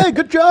Rica. Hey,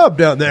 good job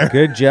down there.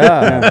 Good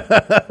job.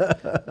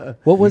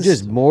 What was You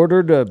just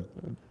mortared a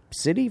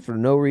city for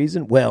no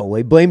reason? Well,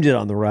 we blamed it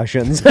on the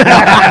Russians.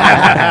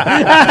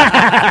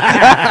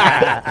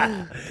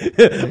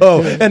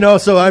 Oh, and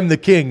also I'm the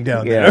king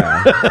down there.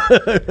 Yeah.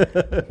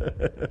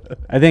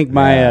 I think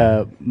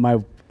my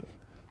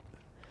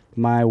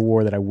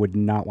war that I would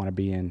not want to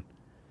be in.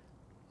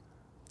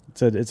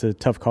 It's a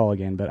tough call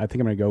again, but I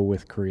think I'm going to go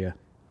with Korea.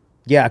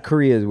 Yeah,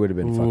 Korea would have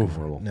been fucking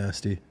horrible.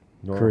 Nasty.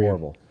 Korea.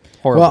 Horrible.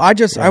 Horrible. Well,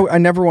 I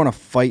never want to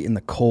fight in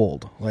the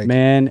cold. Like,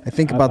 Man, I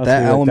think about I'll that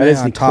tell you what, element that is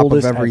on the top of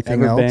coldest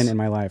everything I've ever else. been in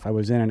my life. I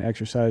was in an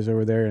exercise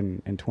over there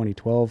in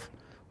 2012,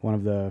 one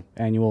of the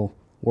annual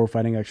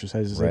warfighting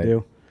exercises Right. they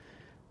do.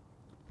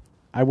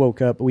 I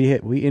woke up. We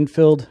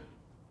infilled,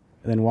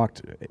 and then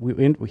walked. We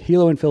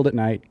helo infilled at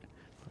night,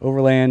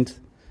 overland,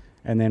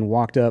 and then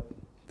walked up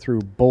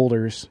through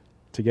boulders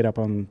to get up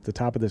on the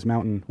top of this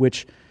mountain.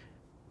 Which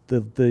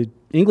the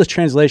English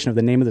translation of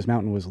the name of this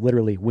mountain was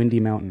literally Windy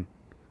Mountain.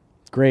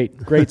 Great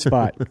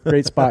spot.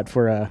 Great spot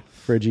for a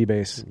G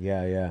base.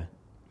 Yeah.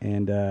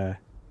 And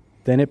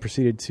then it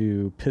proceeded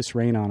to piss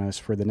rain on us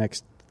for the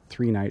next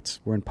 3 nights.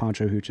 We're in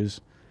poncho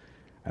hooches.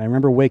 And I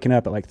remember waking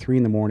up at like 3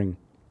 a.m.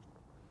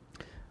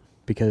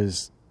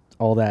 because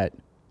all that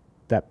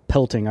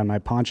pelting on my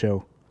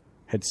poncho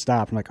had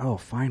stopped. I'm like, oh,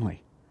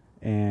 finally.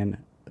 And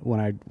when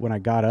I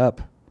got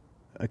up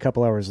a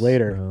couple hours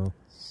later,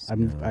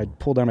 I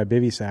pulled down my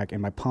bivy sack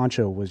and my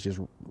poncho was just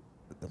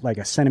like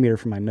a centimeter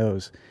from my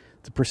nose.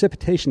 The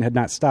precipitation had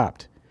not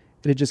stopped.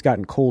 It had just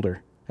gotten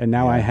colder. And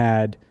now I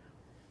had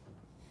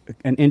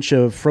an inch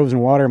of frozen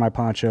water in my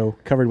poncho,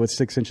 covered with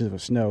 6 inches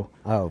of snow.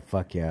 Oh,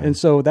 fuck yeah. And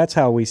so that's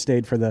how we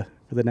stayed for the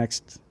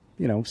next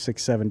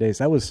 6-7 days.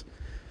 That was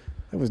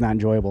not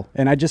enjoyable.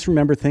 And I just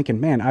remember thinking,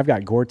 man, I've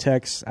got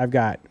Gore-Tex, I've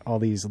got all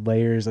these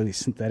layers, all these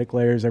synthetic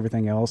layers,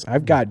 everything else.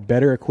 I've got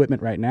better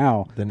equipment right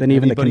now than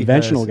even the anybody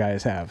conventional has.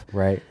 guys have.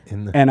 Right.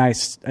 And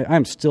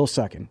I'm still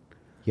sucking.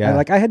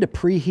 Yeah. I had to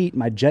preheat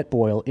my jet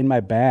boil in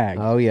my bag.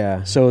 Oh,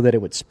 yeah. So that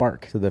it would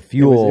spark. So the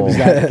fuel.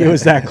 It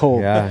was that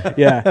cold. Yeah.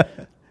 Yeah.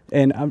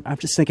 And I'm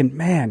just thinking,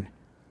 man,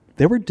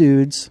 there were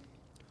dudes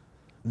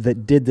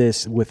that did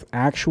this with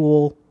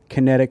actual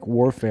kinetic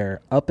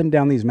warfare up and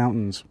down these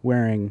mountains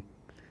wearing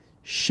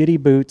shitty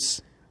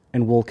boots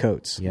and wool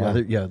coats.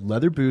 Yeah.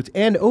 Leather boots.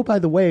 And, oh, by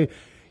the way,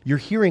 you're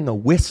hearing a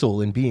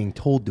whistle and being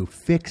told to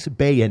fix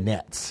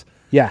bayonets.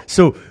 Yeah.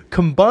 So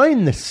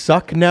combine the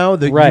suck now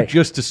that Right. you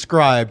just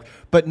described,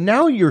 but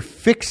now you're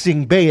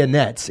fixing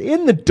bayonets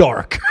in the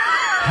dark.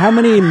 How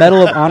many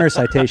Medal of Honor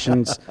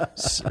citations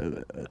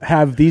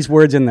have these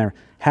words in there?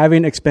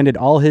 Having expended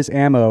all his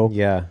ammo,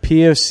 Yeah.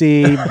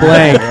 PFC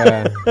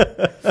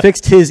blank,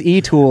 fixed his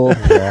E-tool.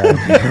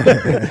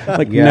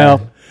 Like, Yeah.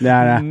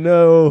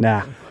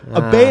 nah.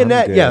 A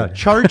bayonet, I'm yeah, good.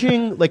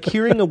 charging, like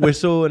hearing a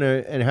whistle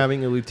and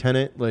having a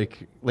lieutenant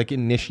like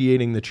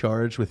initiating the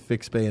charge with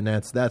fixed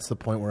bayonets. That's the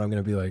point where I'm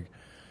going to be like,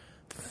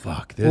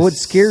 fuck this. What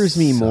scares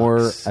me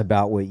more sucks.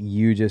 about what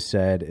you just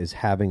said is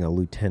having a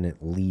lieutenant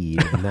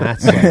lead, and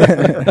that's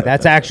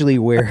that's actually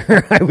where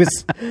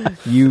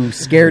you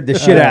scared the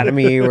shit out of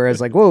me. Where I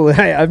was like, "Whoa,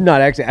 I've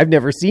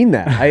never seen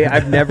that.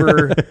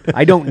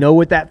 I don't know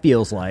what that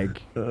feels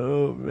like."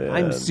 Oh man,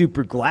 I'm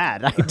super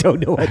glad I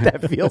don't know what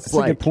that feels That's a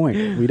like. good point.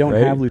 We don't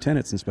Right? have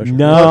lieutenants in special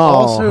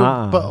No.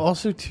 forces. But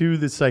also too,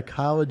 the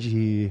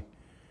psychology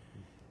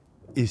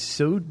is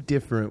so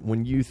different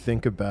when you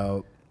think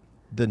about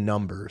the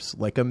numbers.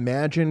 Like,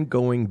 imagine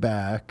going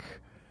back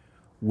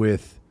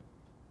with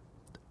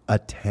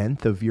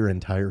 1/10 of your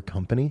entire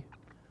company.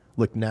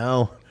 Look,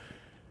 now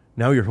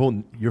your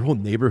whole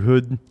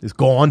neighborhood is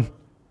gone.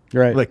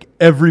 Right. Like,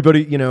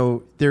 everybody,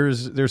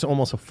 there's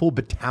almost a full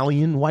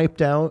battalion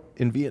wiped out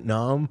in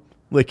Vietnam.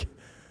 Like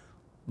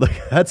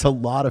that's a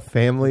lot of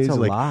families. That's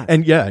a like, lot.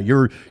 And yeah,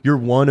 you're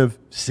one of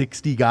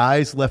 60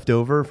 guys left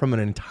over from an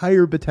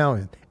entire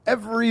battalion.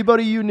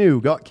 Everybody you knew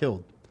got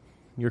killed.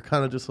 You're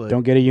kind of just like,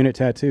 Don't get a unit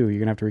tattoo. You're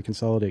going to have to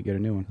reconsolidate, get a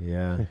new one.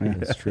 Yeah,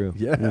 that's true.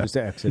 Yeah. Just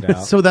to exit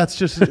out. So that's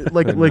just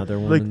like Another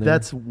one in there.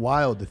 that's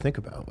wild to think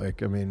about.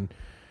 Like, I mean,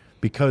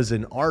 because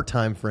in our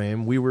time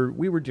frame, we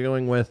were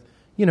dealing with,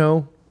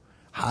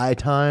 high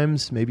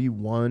times, maybe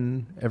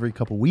one every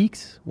couple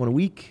weeks, one a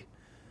week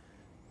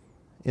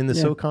in the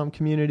Yeah. SOCOM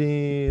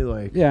community.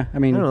 Like, Yeah, I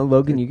mean, I don't know,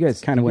 Logan. You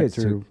guys kind of went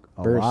guys through took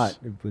a bursts. lot.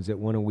 Was it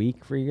one a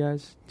week for you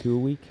guys? 2 a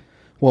week?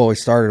 Well, we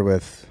started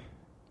with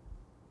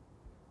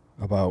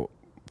about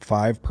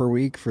 5 per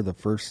week for the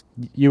first.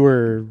 You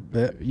were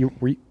were you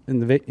in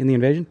the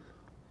invasion,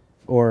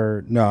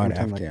 or No, in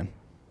sometime like- Afghan.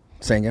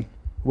 Singing.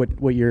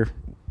 What year?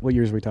 What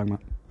years are we talking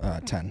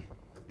about? 10.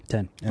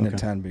 10. And Okay. at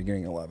 10,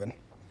 beginning 11.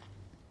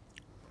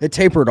 It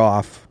tapered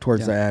off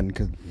towards Yeah. the end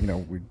because,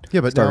 we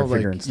yeah, but started now,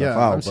 figuring like, stuff yeah,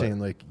 out. I'm but- saying,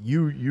 like,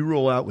 you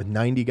roll out with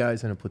 90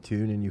 guys in a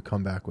platoon and you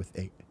come back with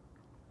 8.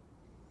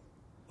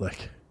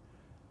 Like,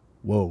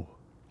 whoa.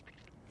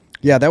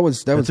 Yeah, that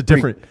was That's a pretty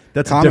different.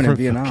 That's a common different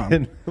in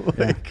Vietnam. fucking,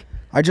 like,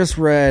 I just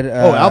read.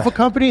 Alpha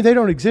Company, they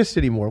don't exist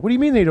anymore. What do you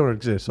mean they don't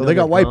exist? So No, they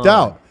got they're wiped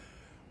gone. out.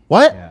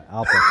 What? Yeah,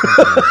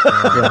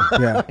 Alpha.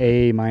 Yeah,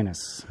 A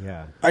minus.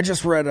 Yeah. I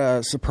just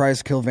read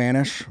Surprise Kill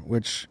Vanish,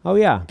 which Oh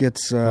yeah.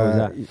 gets. was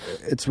that?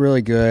 It's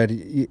really good.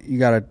 You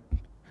gotta.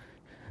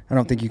 I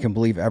don't think you can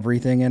believe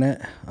everything in it.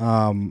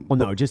 Well,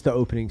 no, just the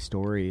opening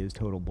story is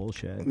total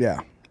bullshit. Yeah,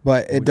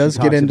 but it When does she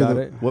get talks into about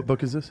the. it. What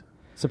book is this?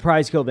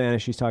 Surprise Kill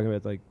Vanish. She's talking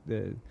about like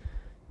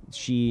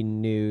she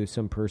knew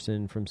some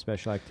person from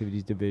Special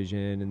Activities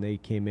Division, and they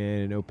came in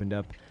and opened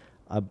up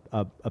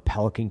a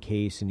Pelican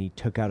case, and he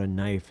took out a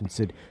knife and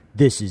said,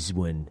 "This is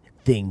when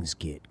things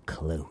get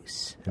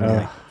close." And I'm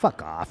like,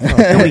 fuck off!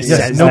 Nobody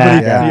says nobody-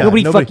 that. yeah,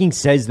 Nobody nobody- fucking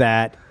says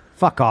that.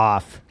 Fuck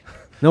off.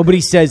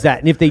 Nobody says that,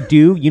 and if they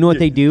do, you know what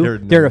they do? They're-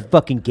 They're a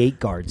fucking gate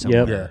guard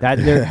somewhere. Yep.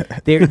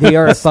 That they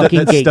are a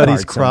fucking that gate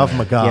studies guard. Krav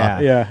somewhere.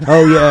 Maga. Yeah. Yeah.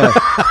 Oh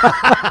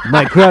yeah.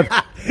 My Krav.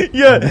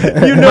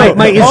 Yeah, you know,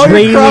 My all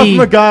Israeli-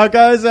 you Krav Maga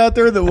guys out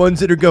there, the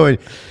ones that are going,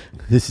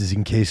 this is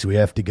in case we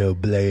have to go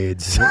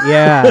blades.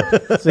 Yeah,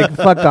 it's like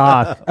fuck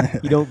off.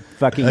 You don't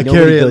fucking. I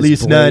nobody carry at goes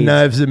least 9 blades.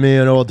 knives at me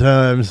at all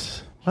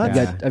times. What?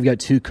 Yeah. I've got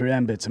 2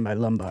 karambits in my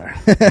lumbar.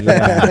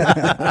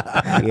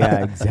 Yeah,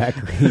 yeah,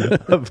 exactly.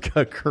 I've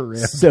got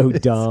Korean. So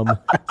dumb.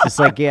 It's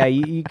like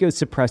you go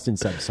suppressed in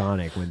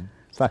subsonic when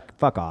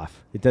fuck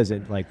off. It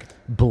doesn't like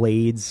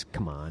blades.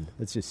 Come on,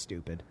 that's just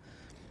stupid.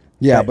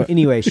 Yeah, but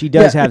anyway, she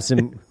does have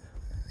some.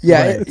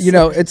 Yeah,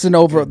 it's an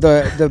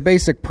the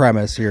basic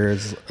premise here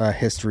is a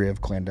history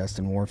of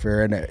clandestine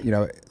warfare, and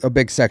a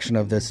big section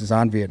of this is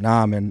on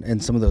Vietnam,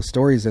 and some of those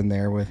stories in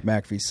there with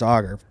McAfee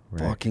Saga are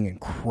fucking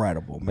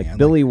incredible, man. Like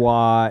Billy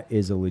Waugh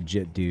is a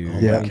legit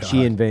dude. Yeah. And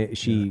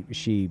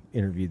she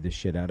interviewed the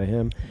shit out of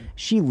him.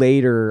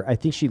 I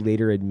think she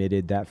later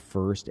admitted that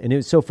first, and it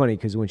was so funny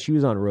because when she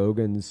was on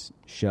Rogan's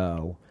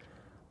show,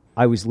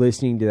 I was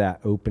listening to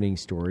that opening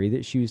story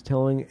that she was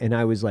telling, and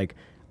I was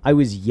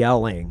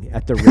yelling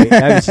at the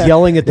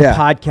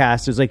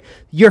podcast. I was like,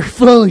 "You're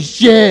full of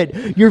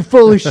shit! You're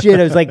full of shit!"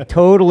 I was like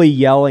totally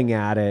yelling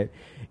at it,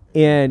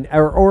 and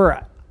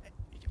or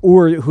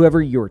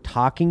whoever you're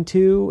talking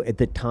to at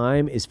the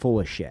time is full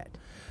of shit.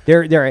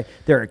 They're a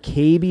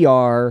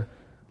KBR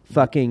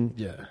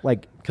fucking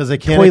like because they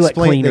can't toilet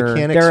explain. cleaner. They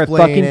can't They're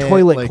explain a fucking it.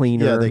 toilet Like,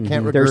 cleaner. Yeah, they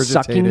can't. They're regurgitate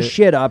sucking it.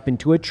 shit up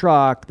into a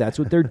truck. That's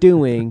what they're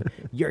doing.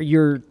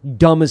 You're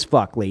dumb as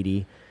fuck,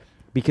 lady.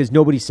 Because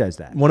nobody says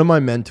that. One of my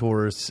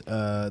mentors,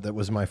 that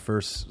was my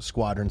first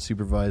squadron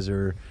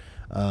supervisor,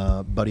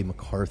 Buddy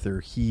MacArthur,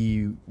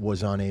 he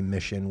was on a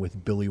mission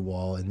with Billy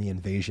Waugh in the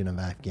invasion of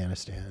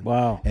Afghanistan.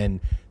 Wow. And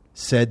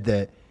said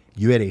that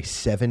you had a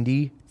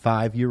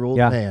 75-year-old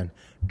man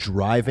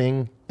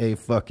driving a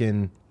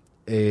fucking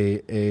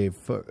a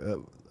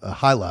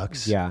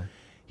Hilux. Yeah.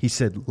 He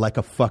said, like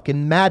a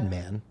fucking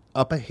madman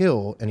up a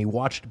hill, and he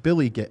watched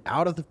Billy get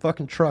out of the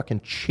fucking truck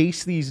and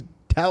chase these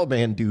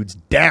Taliban dudes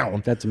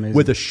down. That's amazing.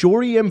 With a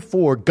Shorty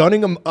M4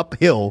 gunning them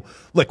uphill,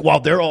 like while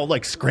they're all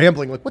like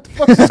scrambling, like what the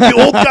fuck is this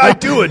old guy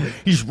doing?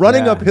 He's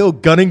running uphill,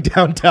 gunning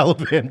down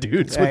Taliban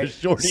dudes with a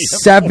Shorty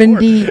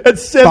M4 at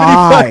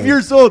 75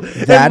 years old.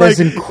 That is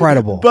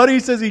incredible. Buddy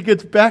says he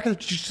gets back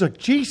and she's like,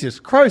 Jesus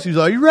Christ. He's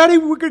like, you ready?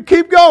 We're gonna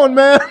keep going,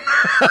 man.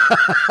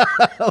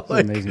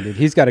 Like, amazing, dude.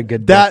 He's got a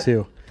good book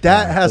too.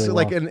 That has to Billy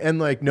like Waugh. and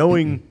like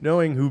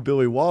knowing who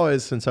Billy Waugh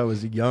is since I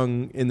was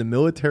young in the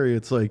military,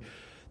 it's like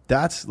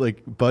that's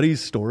like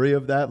Buddy's story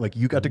of that. Like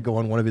you got to go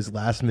on one of his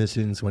last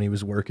missions when he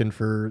was working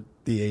for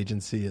the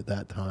agency at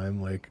that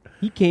time. Like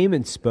He came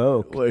and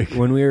spoke Like-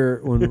 when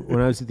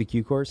I was at the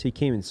Q course. He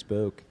came and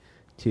spoke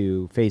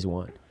to Phase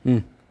 1.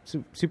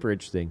 Super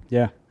interesting.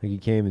 Yeah. Like he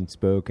came and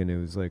spoke, and it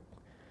was like,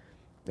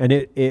 and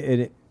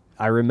it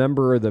I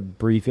remember the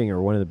briefing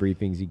or one of the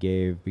briefings he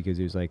gave because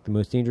he was like, the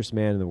most dangerous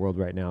man in the world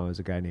right now is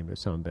a guy named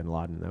Osama bin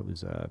Laden. That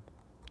was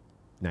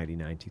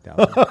 99,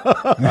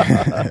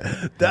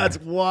 2000. that's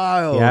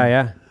wild.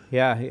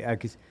 Yeah.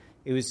 Because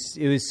it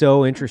was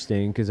so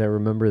interesting because I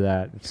remember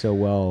that so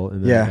well.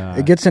 And then, Yeah,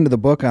 it gets into the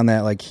book on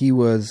that. Like he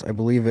was, I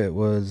believe it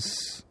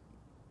was,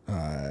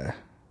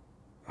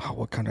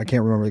 what country? I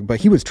can't remember, but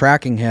he was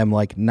tracking him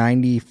like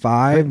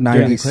 95,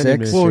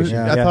 96. Well,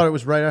 Yeah. I thought it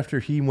was right after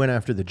he went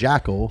after the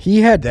Jackal.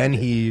 He had then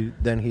he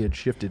had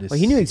shifted his. Well,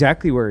 he knew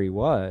exactly where he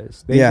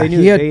was. he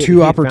had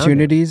two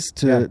opportunities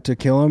to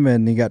kill him,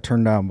 and he got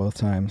turned down both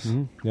times.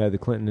 Mm-hmm. Yeah, the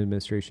Clinton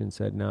administration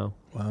said no.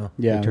 Wow.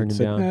 Yeah, They turned him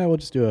said, down. we'll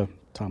just do a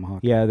Tomahawk.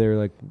 Yeah, they were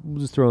like,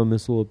 we'll just throw a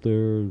missile up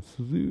there.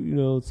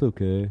 It's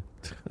okay.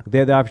 They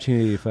had the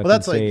opportunity to fucking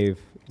that's like- save.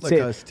 like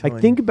I was telling-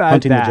 think about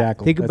Hunting that. the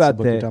Jackal. Think That's about the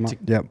book you're the. talking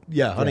about? Yep.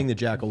 Yeah, Hunting the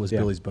Jackal was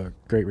Billy's book.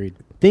 Great read.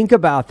 Think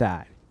about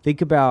that.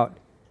 Think about.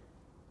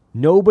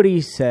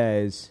 Nobody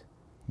says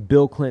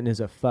Bill Clinton is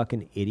a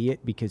fucking idiot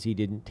because he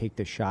didn't take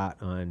the shot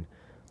on.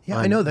 Yeah,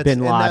 on I know, that's-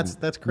 Bin and Laden.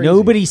 that's crazy.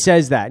 Nobody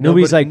says that.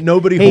 Nobody's like,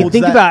 nobody hey, holds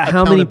think that about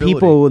how many accountability."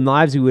 people and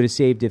lives we would have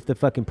saved if the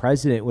fucking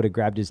president would have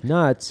grabbed his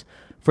nuts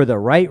for the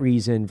right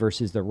reason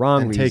versus the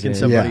wrong And reason. taking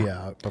somebody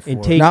Yeah. out before.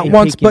 And take- Not and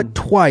once, taking- but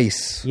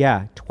twice.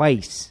 Yeah,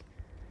 twice.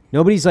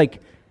 Nobody's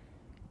like,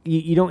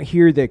 you don't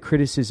hear the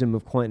criticism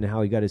of Clinton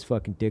how he got his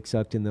fucking dick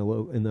sucked in the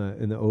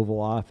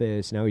Oval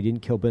Office. Now he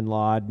didn't kill Bin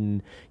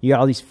Laden. You got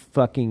all these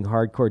fucking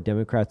hardcore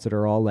Democrats that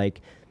are all like,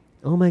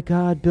 "Oh my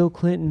God, Bill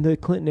Clinton, the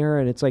Clinton era,"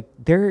 and it's like,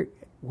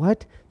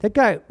 what? That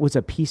guy was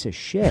a piece of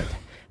shit.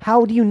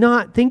 How do you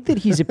not think that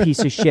he's a piece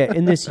of shit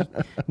in this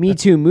Me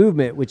Too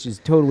movement, which is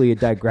totally a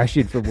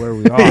digression from where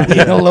we are?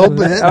 A little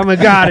bit. Oh my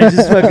God, I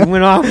just fucking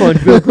went off on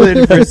Bill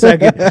Clinton for a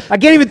second. I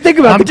can't even think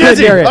about the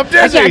Clinton era. I'm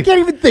dizzy. I can't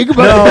even think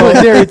about the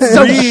Clinton era. It's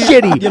so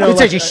shitty. You know, it's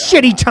such a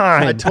shitty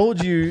time. I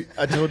told you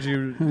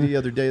the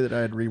other day that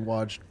I had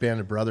rewatched Band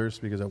of Brothers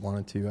because I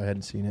wanted to. I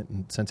hadn't seen it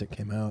since it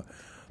came out.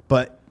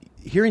 But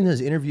hearing those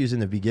interviews in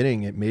the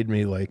beginning, it made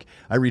me like,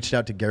 I reached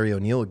out to Gary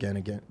O'Neill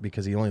again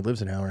because he only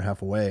lives an hour and a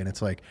half away. And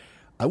it's like,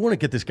 I want to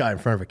get this guy in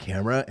front of a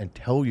camera and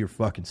tell your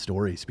fucking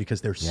stories because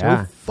they're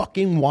so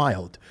fucking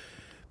wild.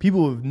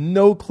 People have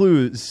no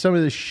clue. Some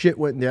of this shit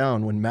went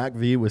down when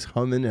MACV was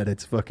humming at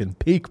its fucking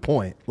peak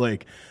point.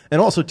 Like, and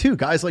also too,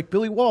 guys like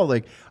Billy Waugh.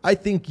 Like, I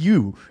think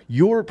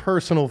your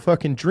personal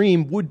fucking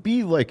dream would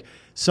be like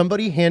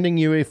somebody handing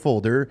you a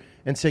folder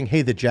and saying,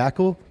 "Hey, the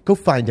Jackal, go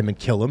find him and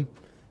kill him."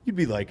 You'd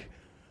be like,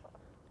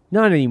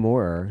 Not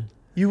anymore.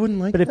 you wouldn't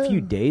like But that? a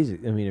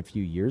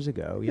few years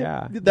ago,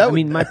 yeah. that I would-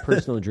 mean, my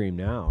personal dream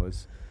now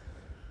is,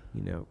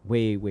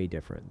 way, way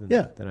different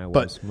than I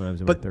was when I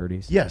was in my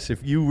 30s. Yes,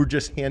 if you were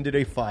just handed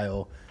a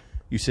file,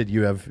 you said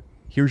you have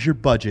Here's your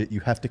budget. You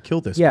have to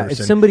kill this Yeah,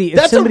 person. if somebody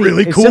That's a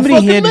really if cool somebody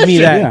fucking handed me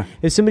mission. that Yeah.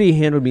 if somebody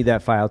handed me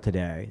that file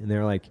today and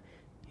they're like,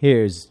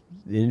 here's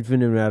the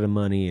infinite amount of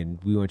money and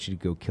we want you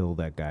to go kill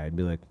that guy, I'd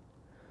be like,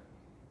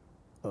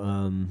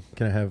 Can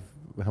I have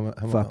how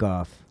fuck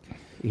off.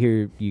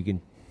 Here you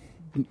can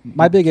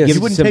My biggest Give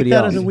You it wouldn't take somebody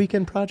that else. as a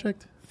weekend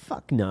project?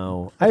 fuck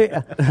no.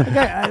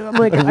 I'm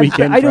like A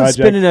weekend I don't project.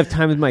 spend enough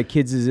time with my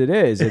kids as it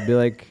is. I'd be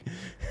like,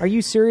 are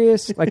you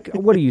serious? Like,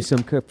 what are you, some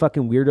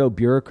fucking weirdo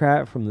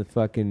bureaucrat from the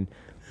fucking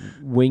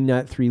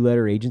wingnut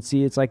 3-letter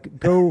agency? It's like,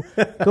 go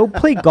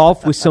play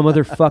golf with some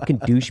other fucking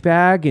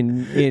douchebag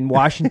in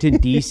Washington,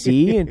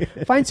 D.C. and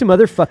find some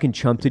other fucking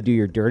chump to do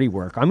your dirty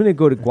work. I'm going to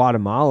go to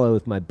Guatemala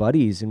with my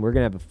buddies and we're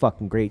going to have a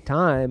fucking great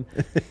time.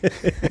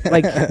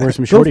 Like, Wear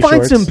some go shorty find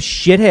shorts. some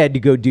shithead to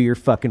go do your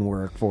fucking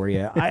work for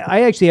you.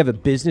 I actually have a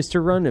business to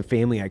run, a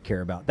family I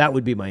care about. That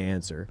would be my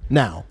answer.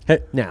 Now.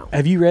 Now.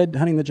 Have you read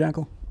Hunting the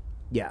Jackal?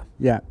 Yeah.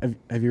 Yeah.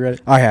 Have you read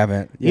it? I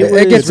haven't. It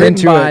It gets was written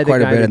into by it the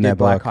quite a guy bit that in did that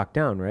Black book. Hawk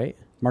Down, right?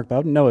 Mark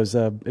Bowden? No, it's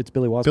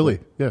Billy Wasserman. Billy,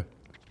 yeah.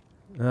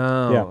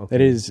 Oh, Yeah, okay.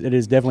 it is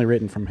definitely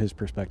written from his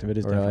perspective. It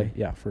is Really?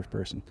 definitely first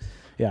person.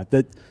 Yeah.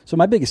 So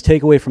my biggest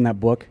takeaway from that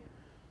book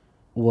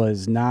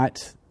was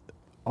not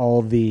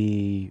all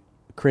the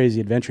crazy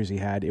adventures he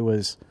had. It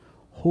was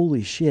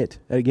holy shit.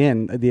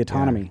 Again, the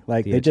autonomy.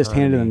 Like the they just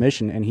handed him autonomy. a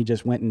mission and he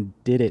just went and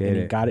did it and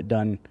he got it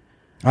done.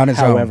 On his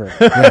However,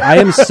 own.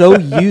 I'm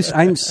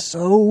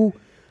so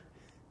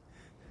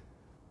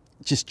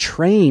just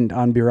trained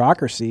on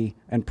bureaucracy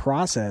and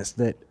process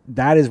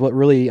that is what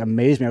really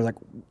amazed me. I was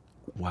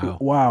like,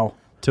 wow.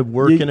 To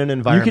work in an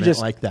environment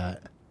just- like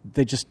that.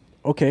 They just,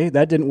 okay,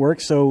 that didn't work.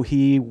 So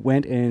he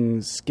went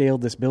and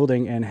scaled this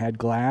building and had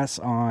glass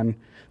on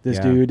this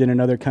Yeah. dude in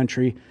another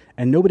country,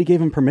 and nobody gave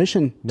him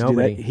permission to do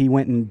Nobody. that. He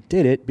went and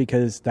did it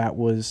because that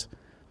was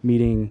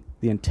meeting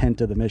the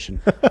intent of the mission.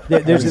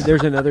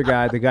 There's another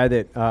guy, the guy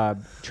that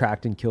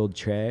tracked and killed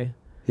Che.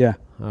 Yeah.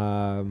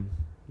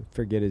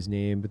 Forget his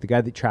name, but the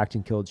guy that tracked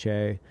and killed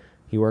Che,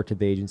 he worked at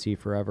the agency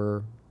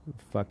forever.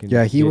 Fucking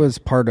Yeah, he did- was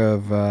part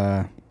of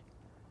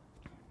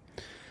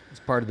he's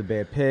part of the Bay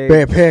of Pigs.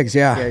 Bay of Pigs.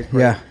 Yeah, he's part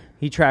yeah. of-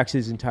 he tracks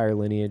his entire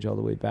lineage all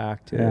the way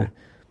back to Yeah.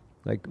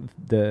 like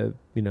that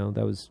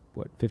was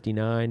what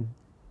 59.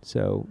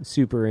 So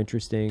super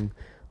interesting.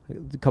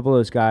 A couple of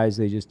those guys,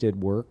 they just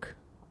did work,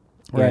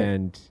 Right.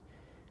 and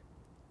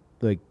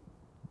like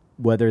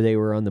whether they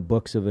were on the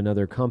books of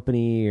another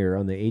company or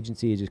on the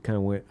agency, it just kind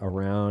of went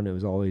around. It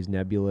was always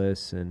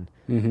nebulous and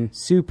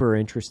super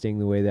interesting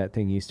the way that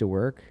thing used to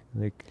work.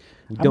 Like,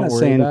 I'm don't not worry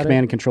saying about command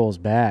it. and control is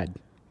bad.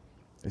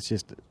 It's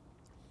just,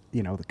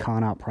 the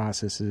con out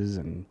processes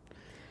and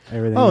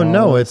everything. Oh,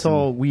 no, else it's and-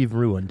 all, we've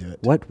ruined it.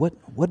 What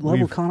level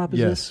We've- con op is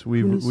yes, this?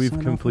 we've- Who needs to we've sign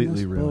off on completely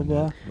this? Blah, ruined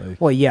blah, it. blah.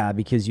 Like, Well, yeah,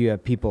 because you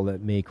have people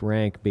that make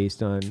rank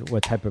based on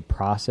what type of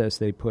process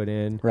they put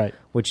in, Right.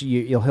 Which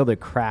you'll hold a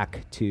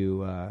crack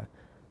to,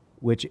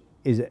 which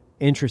is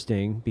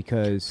interesting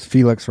because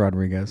Felix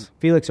Rodriguez.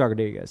 Felix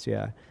Rodriguez,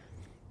 yeah.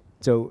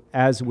 So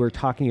as we're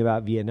talking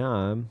about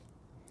Vietnam,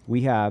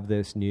 we have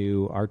this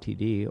new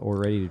RTD, or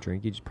ready to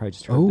drink. You probably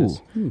just heard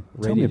this. Tell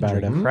Ready me to about it,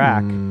 drink Evan.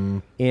 crack,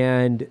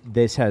 and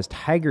this has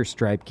tiger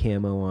stripe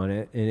camo on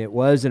it, and it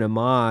was an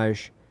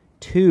homage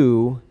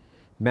to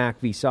Mac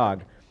v.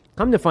 Sog.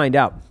 Come to find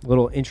out, a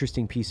little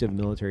interesting piece of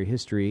military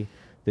history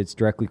that's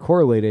directly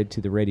correlated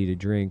to the ready to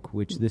drink,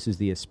 which this is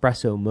the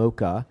espresso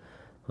mocha.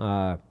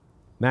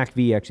 Mac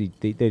V actually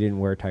they didn't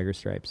wear tiger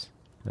stripes.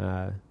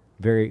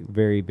 Very,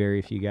 very,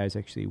 very few guys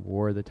actually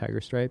wore the tiger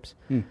stripes.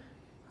 yeah,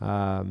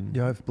 I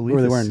Were believe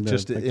they this wearing is the-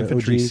 just like the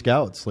infantry OG?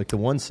 scouts, like the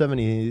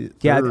 173rd.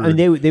 Yeah, I mean,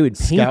 they would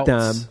paint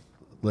them. Scouts,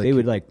 They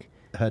would like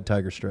had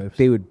tiger stripes.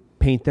 they would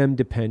paint them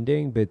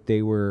depending, but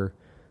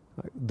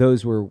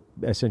those were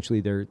essentially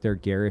their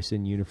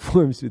garrison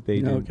uniforms. But they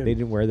No didn't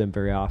kidding. wear them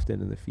very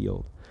often in the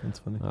field. That's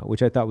funny.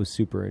 Which I thought was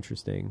super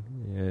interesting.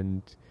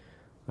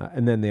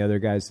 And then the other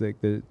guys,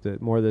 like the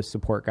more of the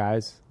support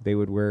guys, they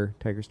would wear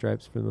tiger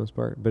stripes for the most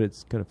part. But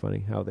it's kind of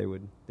funny how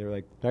they're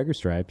like, tiger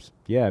stripes.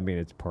 Yeah, I mean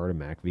it's part of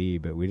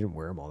MACV, but we didn't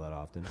wear them all that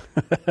often.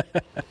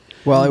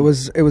 Well, it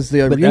was the But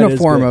that is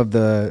uniform good. of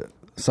the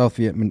South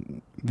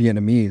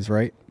Vietnamese,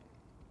 right?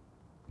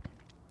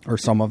 Or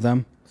some of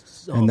them,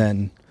 and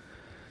then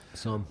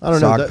Some. I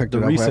don't know. Zog picked The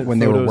it up recent when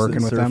they were photos working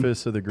that with them.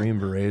 surfaced of the Green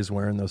Berets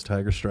wearing those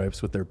tiger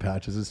stripes with their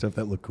patches and stuff,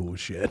 that looked cool as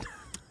shit.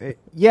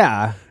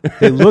 Yeah,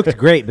 they looked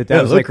great, but that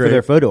Yeah, was it like looked for great.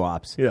 their photo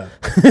ops. Yeah.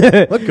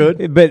 Look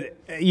good. But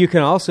you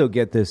can also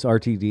get this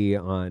RTD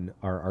on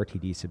our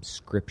RTD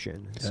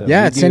subscription. So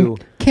yeah, we it's in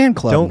Can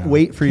Club. Don't now.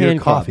 wait for your Can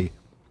Club. coffee.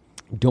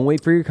 Don't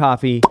wait for your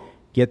coffee.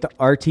 Get the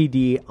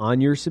RTD on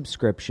your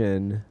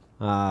subscription.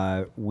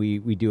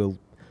 We do a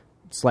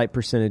slight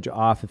percentage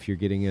off if you're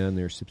getting it on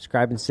their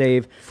subscribe and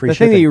save. Free the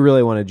thing that shipping. you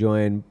really want to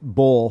join,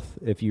 both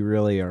if you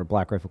really are a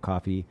Black Rifle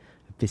Coffee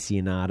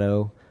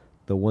aficionado,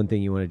 the one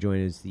thing you want to join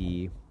is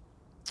the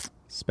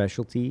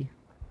specialty.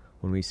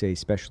 When we say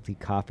specialty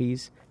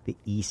coffees, the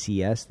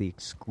ECS, the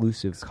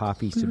exclusive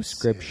coffee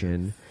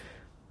subscription.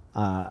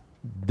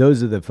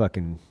 Those are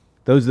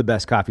the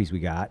best coffees we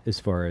got as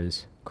far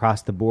as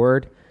across the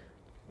board.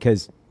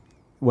 because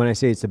when I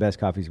say it's the best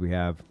coffees we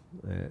have,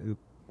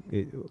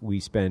 we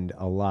spend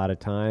a lot of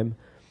time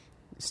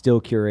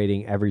still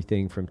curating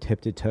everything from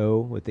tip to toe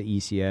with the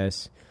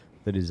ECS,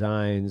 the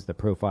designs, the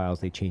profiles.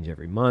 They change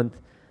every month.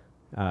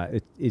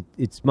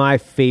 It's my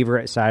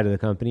favorite side of the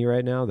company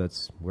right now.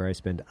 That's where I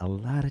spend a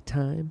lot of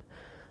time.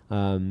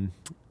 And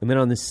then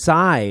on the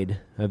side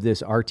of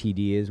this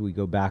RTD, as we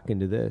go back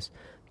into this,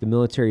 the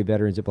military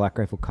veterans at Black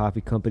Rifle Coffee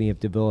Company have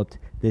developed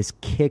this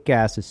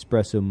kick-ass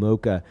espresso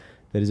mocha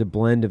that is a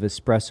blend of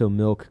espresso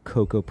milk,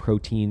 cocoa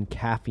protein,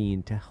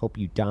 caffeine to help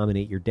you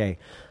dominate your day.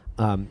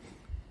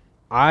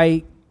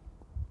 I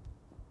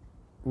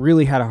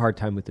really had a hard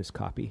time with this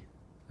copy.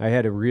 I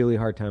had a really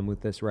hard time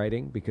with this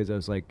writing because I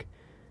was like,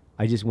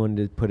 I just wanted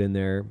to put in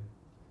there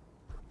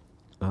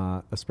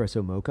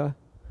espresso mocha.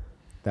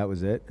 That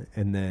was it.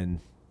 And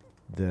then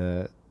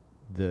the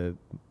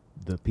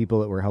people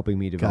that were helping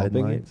me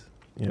developing it,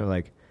 they're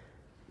like,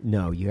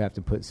 no, you have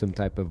to put some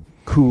type of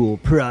cool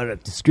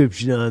product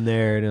description on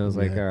there. And I was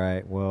like, all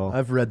right, well,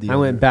 I've read I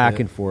went back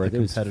and forth. The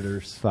it was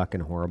competitors. fucking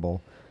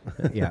horrible.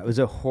 Yeah, it was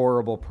a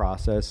horrible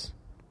process,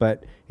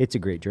 but it's a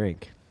great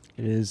drink.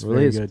 It is Really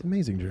very is. good.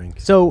 Amazing drink.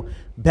 So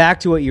back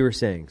to what you were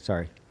saying.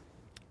 Sorry.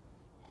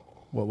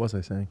 What was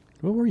I saying?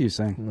 What were you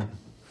saying?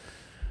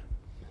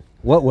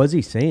 What was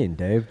he saying,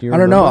 Dave? Do you I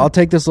don't know. remember? I'll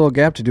take this little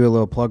gap to do a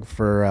little plug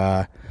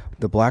for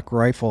the Black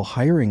Rifle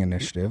Hiring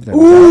Initiative. That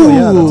Ooh,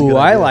 yeah, that's a good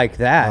I idea. like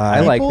that. I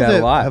like People that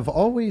a lot. Have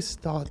always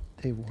thought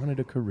they wanted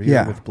a career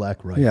Yeah. with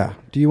Black Rifle. Yeah.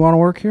 Do you want to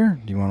work here?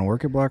 Do you want to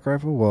work at Black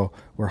Rifle? Well,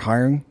 we're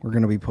hiring. We're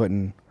going to be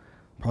putting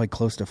probably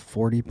close to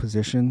 40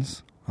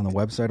 positions on the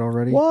website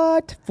already.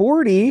 What?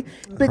 40?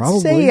 But Probably.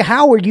 say,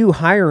 how are you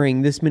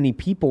hiring this many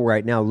people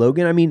right now,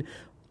 Logan? I mean,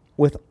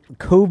 with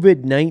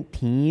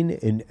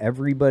COVID-19 and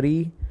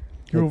everybody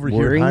You're over here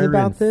worrying hiring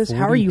about this,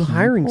 how are 40 you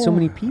hiring so people?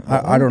 many people?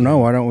 I don't know.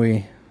 Why don't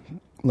we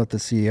let the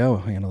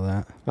CEO handle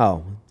that?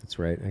 Oh, that's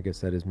right. I guess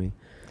that is me.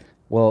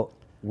 Well,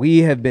 we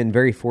have been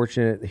very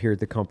fortunate here at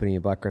the company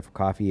at Black Rifle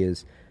Coffee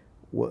is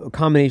a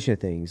combination of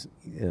things.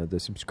 You know, the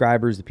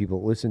subscribers, the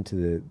people that listen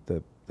to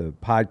the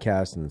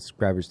podcast and the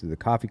subscribers to the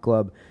coffee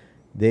club,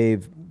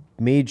 they've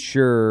made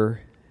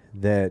sure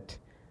that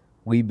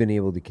we've been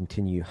able to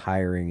continue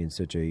hiring in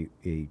such a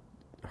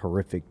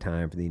horrific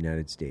time for the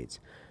United States.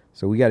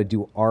 So we got to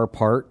do our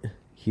part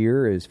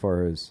here as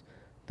far as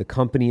the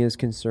company is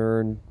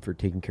concerned for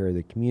taking care of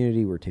the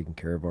community. We're taking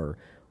care of our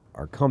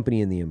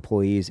company and the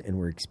employees, and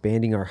we're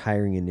expanding our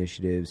hiring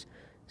initiatives.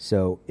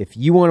 So if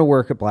you want to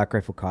work at Black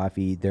Rifle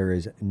Coffee, there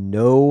is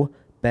no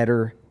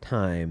better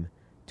time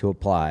to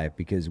apply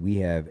because we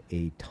have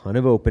a ton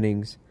of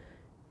openings,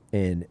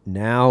 and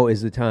now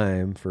is the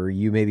time for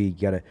you. Maybe you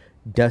got to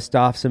dust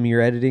off some of your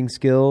editing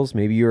skills.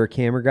 Maybe you're a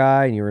camera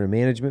guy and you're in a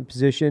management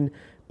position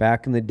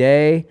back in the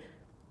day.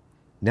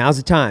 Now's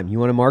the time. You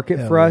want to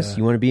market for us.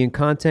 You want to be in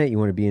content. You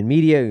want to be in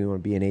media. You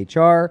want to be in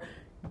HR.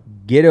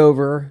 Get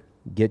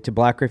to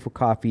Black Rifle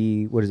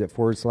Coffee. What is it? /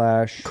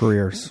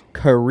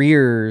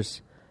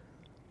 Careers.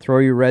 Throw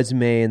your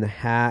resume in the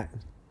hat.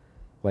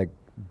 Like,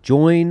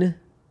 join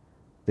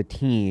the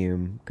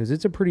team because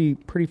it's a pretty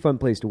fun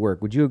place to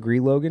work. Would you agree,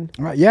 Logan?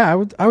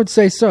 Yeah, I would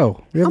say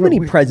so. How many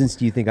presents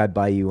do you think I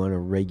buy you on a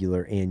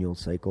regular annual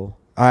cycle?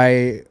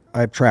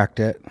 I've tracked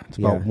it. It's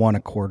about Yeah. one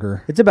a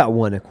quarter. It's about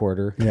one a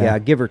quarter. Yeah. Yeah,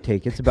 give or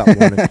take. It's about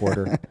one a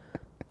quarter.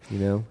 You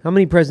know, how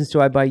many presents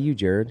do I buy you,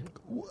 Jared?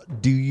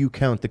 Do you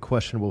count the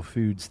questionable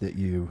foods that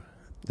you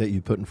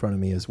put in front of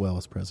me as well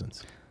as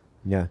presents?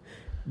 Yeah.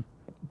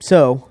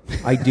 So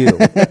I do.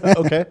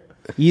 Okay.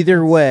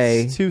 Either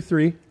way, 2,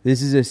 3.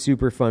 this is a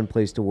super fun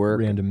place to work.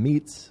 Random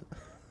meats.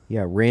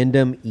 Yeah,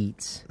 Random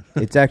Eats.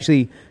 It's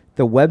actually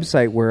the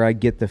website where I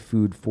get the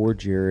food for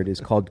Jared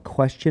is called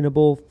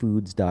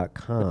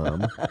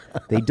questionablefoods.com.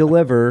 They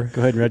deliver.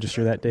 Go ahead and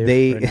register that, Dave.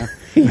 They right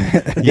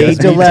now. they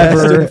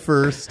deliver.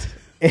 First.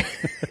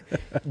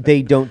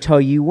 They don't tell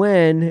you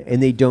when,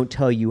 and they don't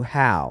tell you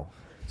how.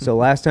 So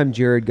last time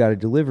Jared got a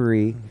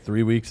delivery,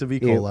 3 weeks of E.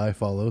 coli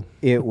followed.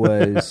 it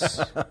was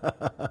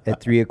at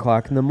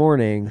 3:00 in the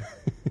morning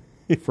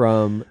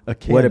from A what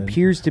cannon.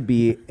 appears to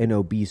be an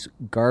obese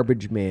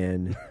garbage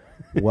man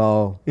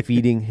while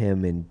feeding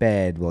him in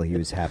bed while he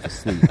was half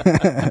asleep.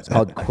 It's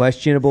called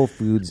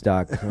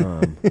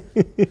questionablefoods.com.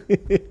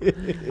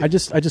 I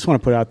just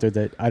want to put out there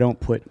that I don't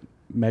put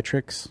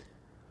metrics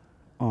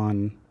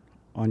on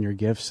your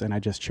gifts, and I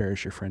just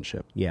cherish your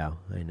friendship. Yeah,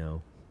 I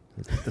know.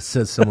 This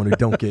says someone who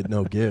don't get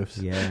no gifts.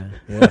 Yeah.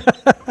 Yeah.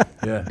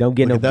 Don't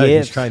get Look no at that.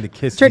 gifts. He's trying to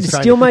kiss. Tried to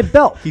steal my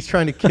belt. He's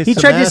trying to kiss. He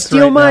some tried to ass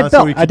steal right my now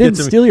belt. he can I didn't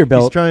get some- steal your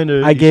belt. He's trying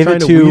to. I he's gave trying it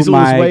to to weasel his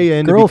my way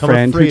in to become a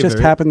girlfriend, who just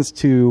Fravor. happens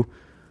to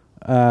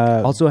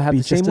Also have be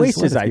the same just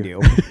waist as I lithe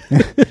do.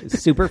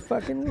 Super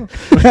fucking weird.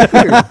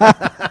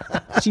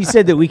 She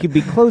said that we could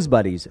be clothes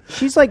buddies.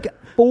 She's like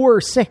 4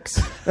 or 6.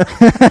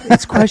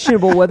 It's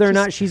questionable whether or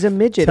not she's a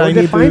midget or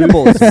Tiny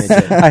definable as a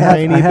midget. I have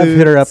Tiny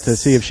hit her up boots. to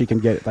see if she can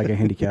get like a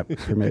handicap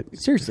permit.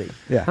 Seriously.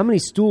 Yeah. How many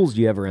stools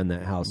do you have around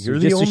that house? You're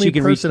Just the so only she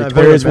can reach person the I've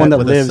toilet? There ever is met one that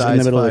with a lives in the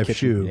size middle of the 5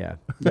 kitchen. shoe. Yeah.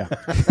 Yeah.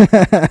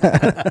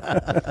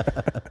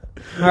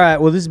 All right.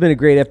 Well, this has been a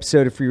great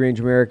episode of Free Range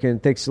American.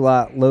 Thanks a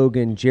lot,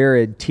 Logan,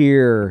 Jared,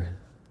 Tier.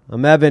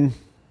 I'm Evan.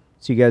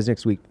 See you guys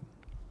next week.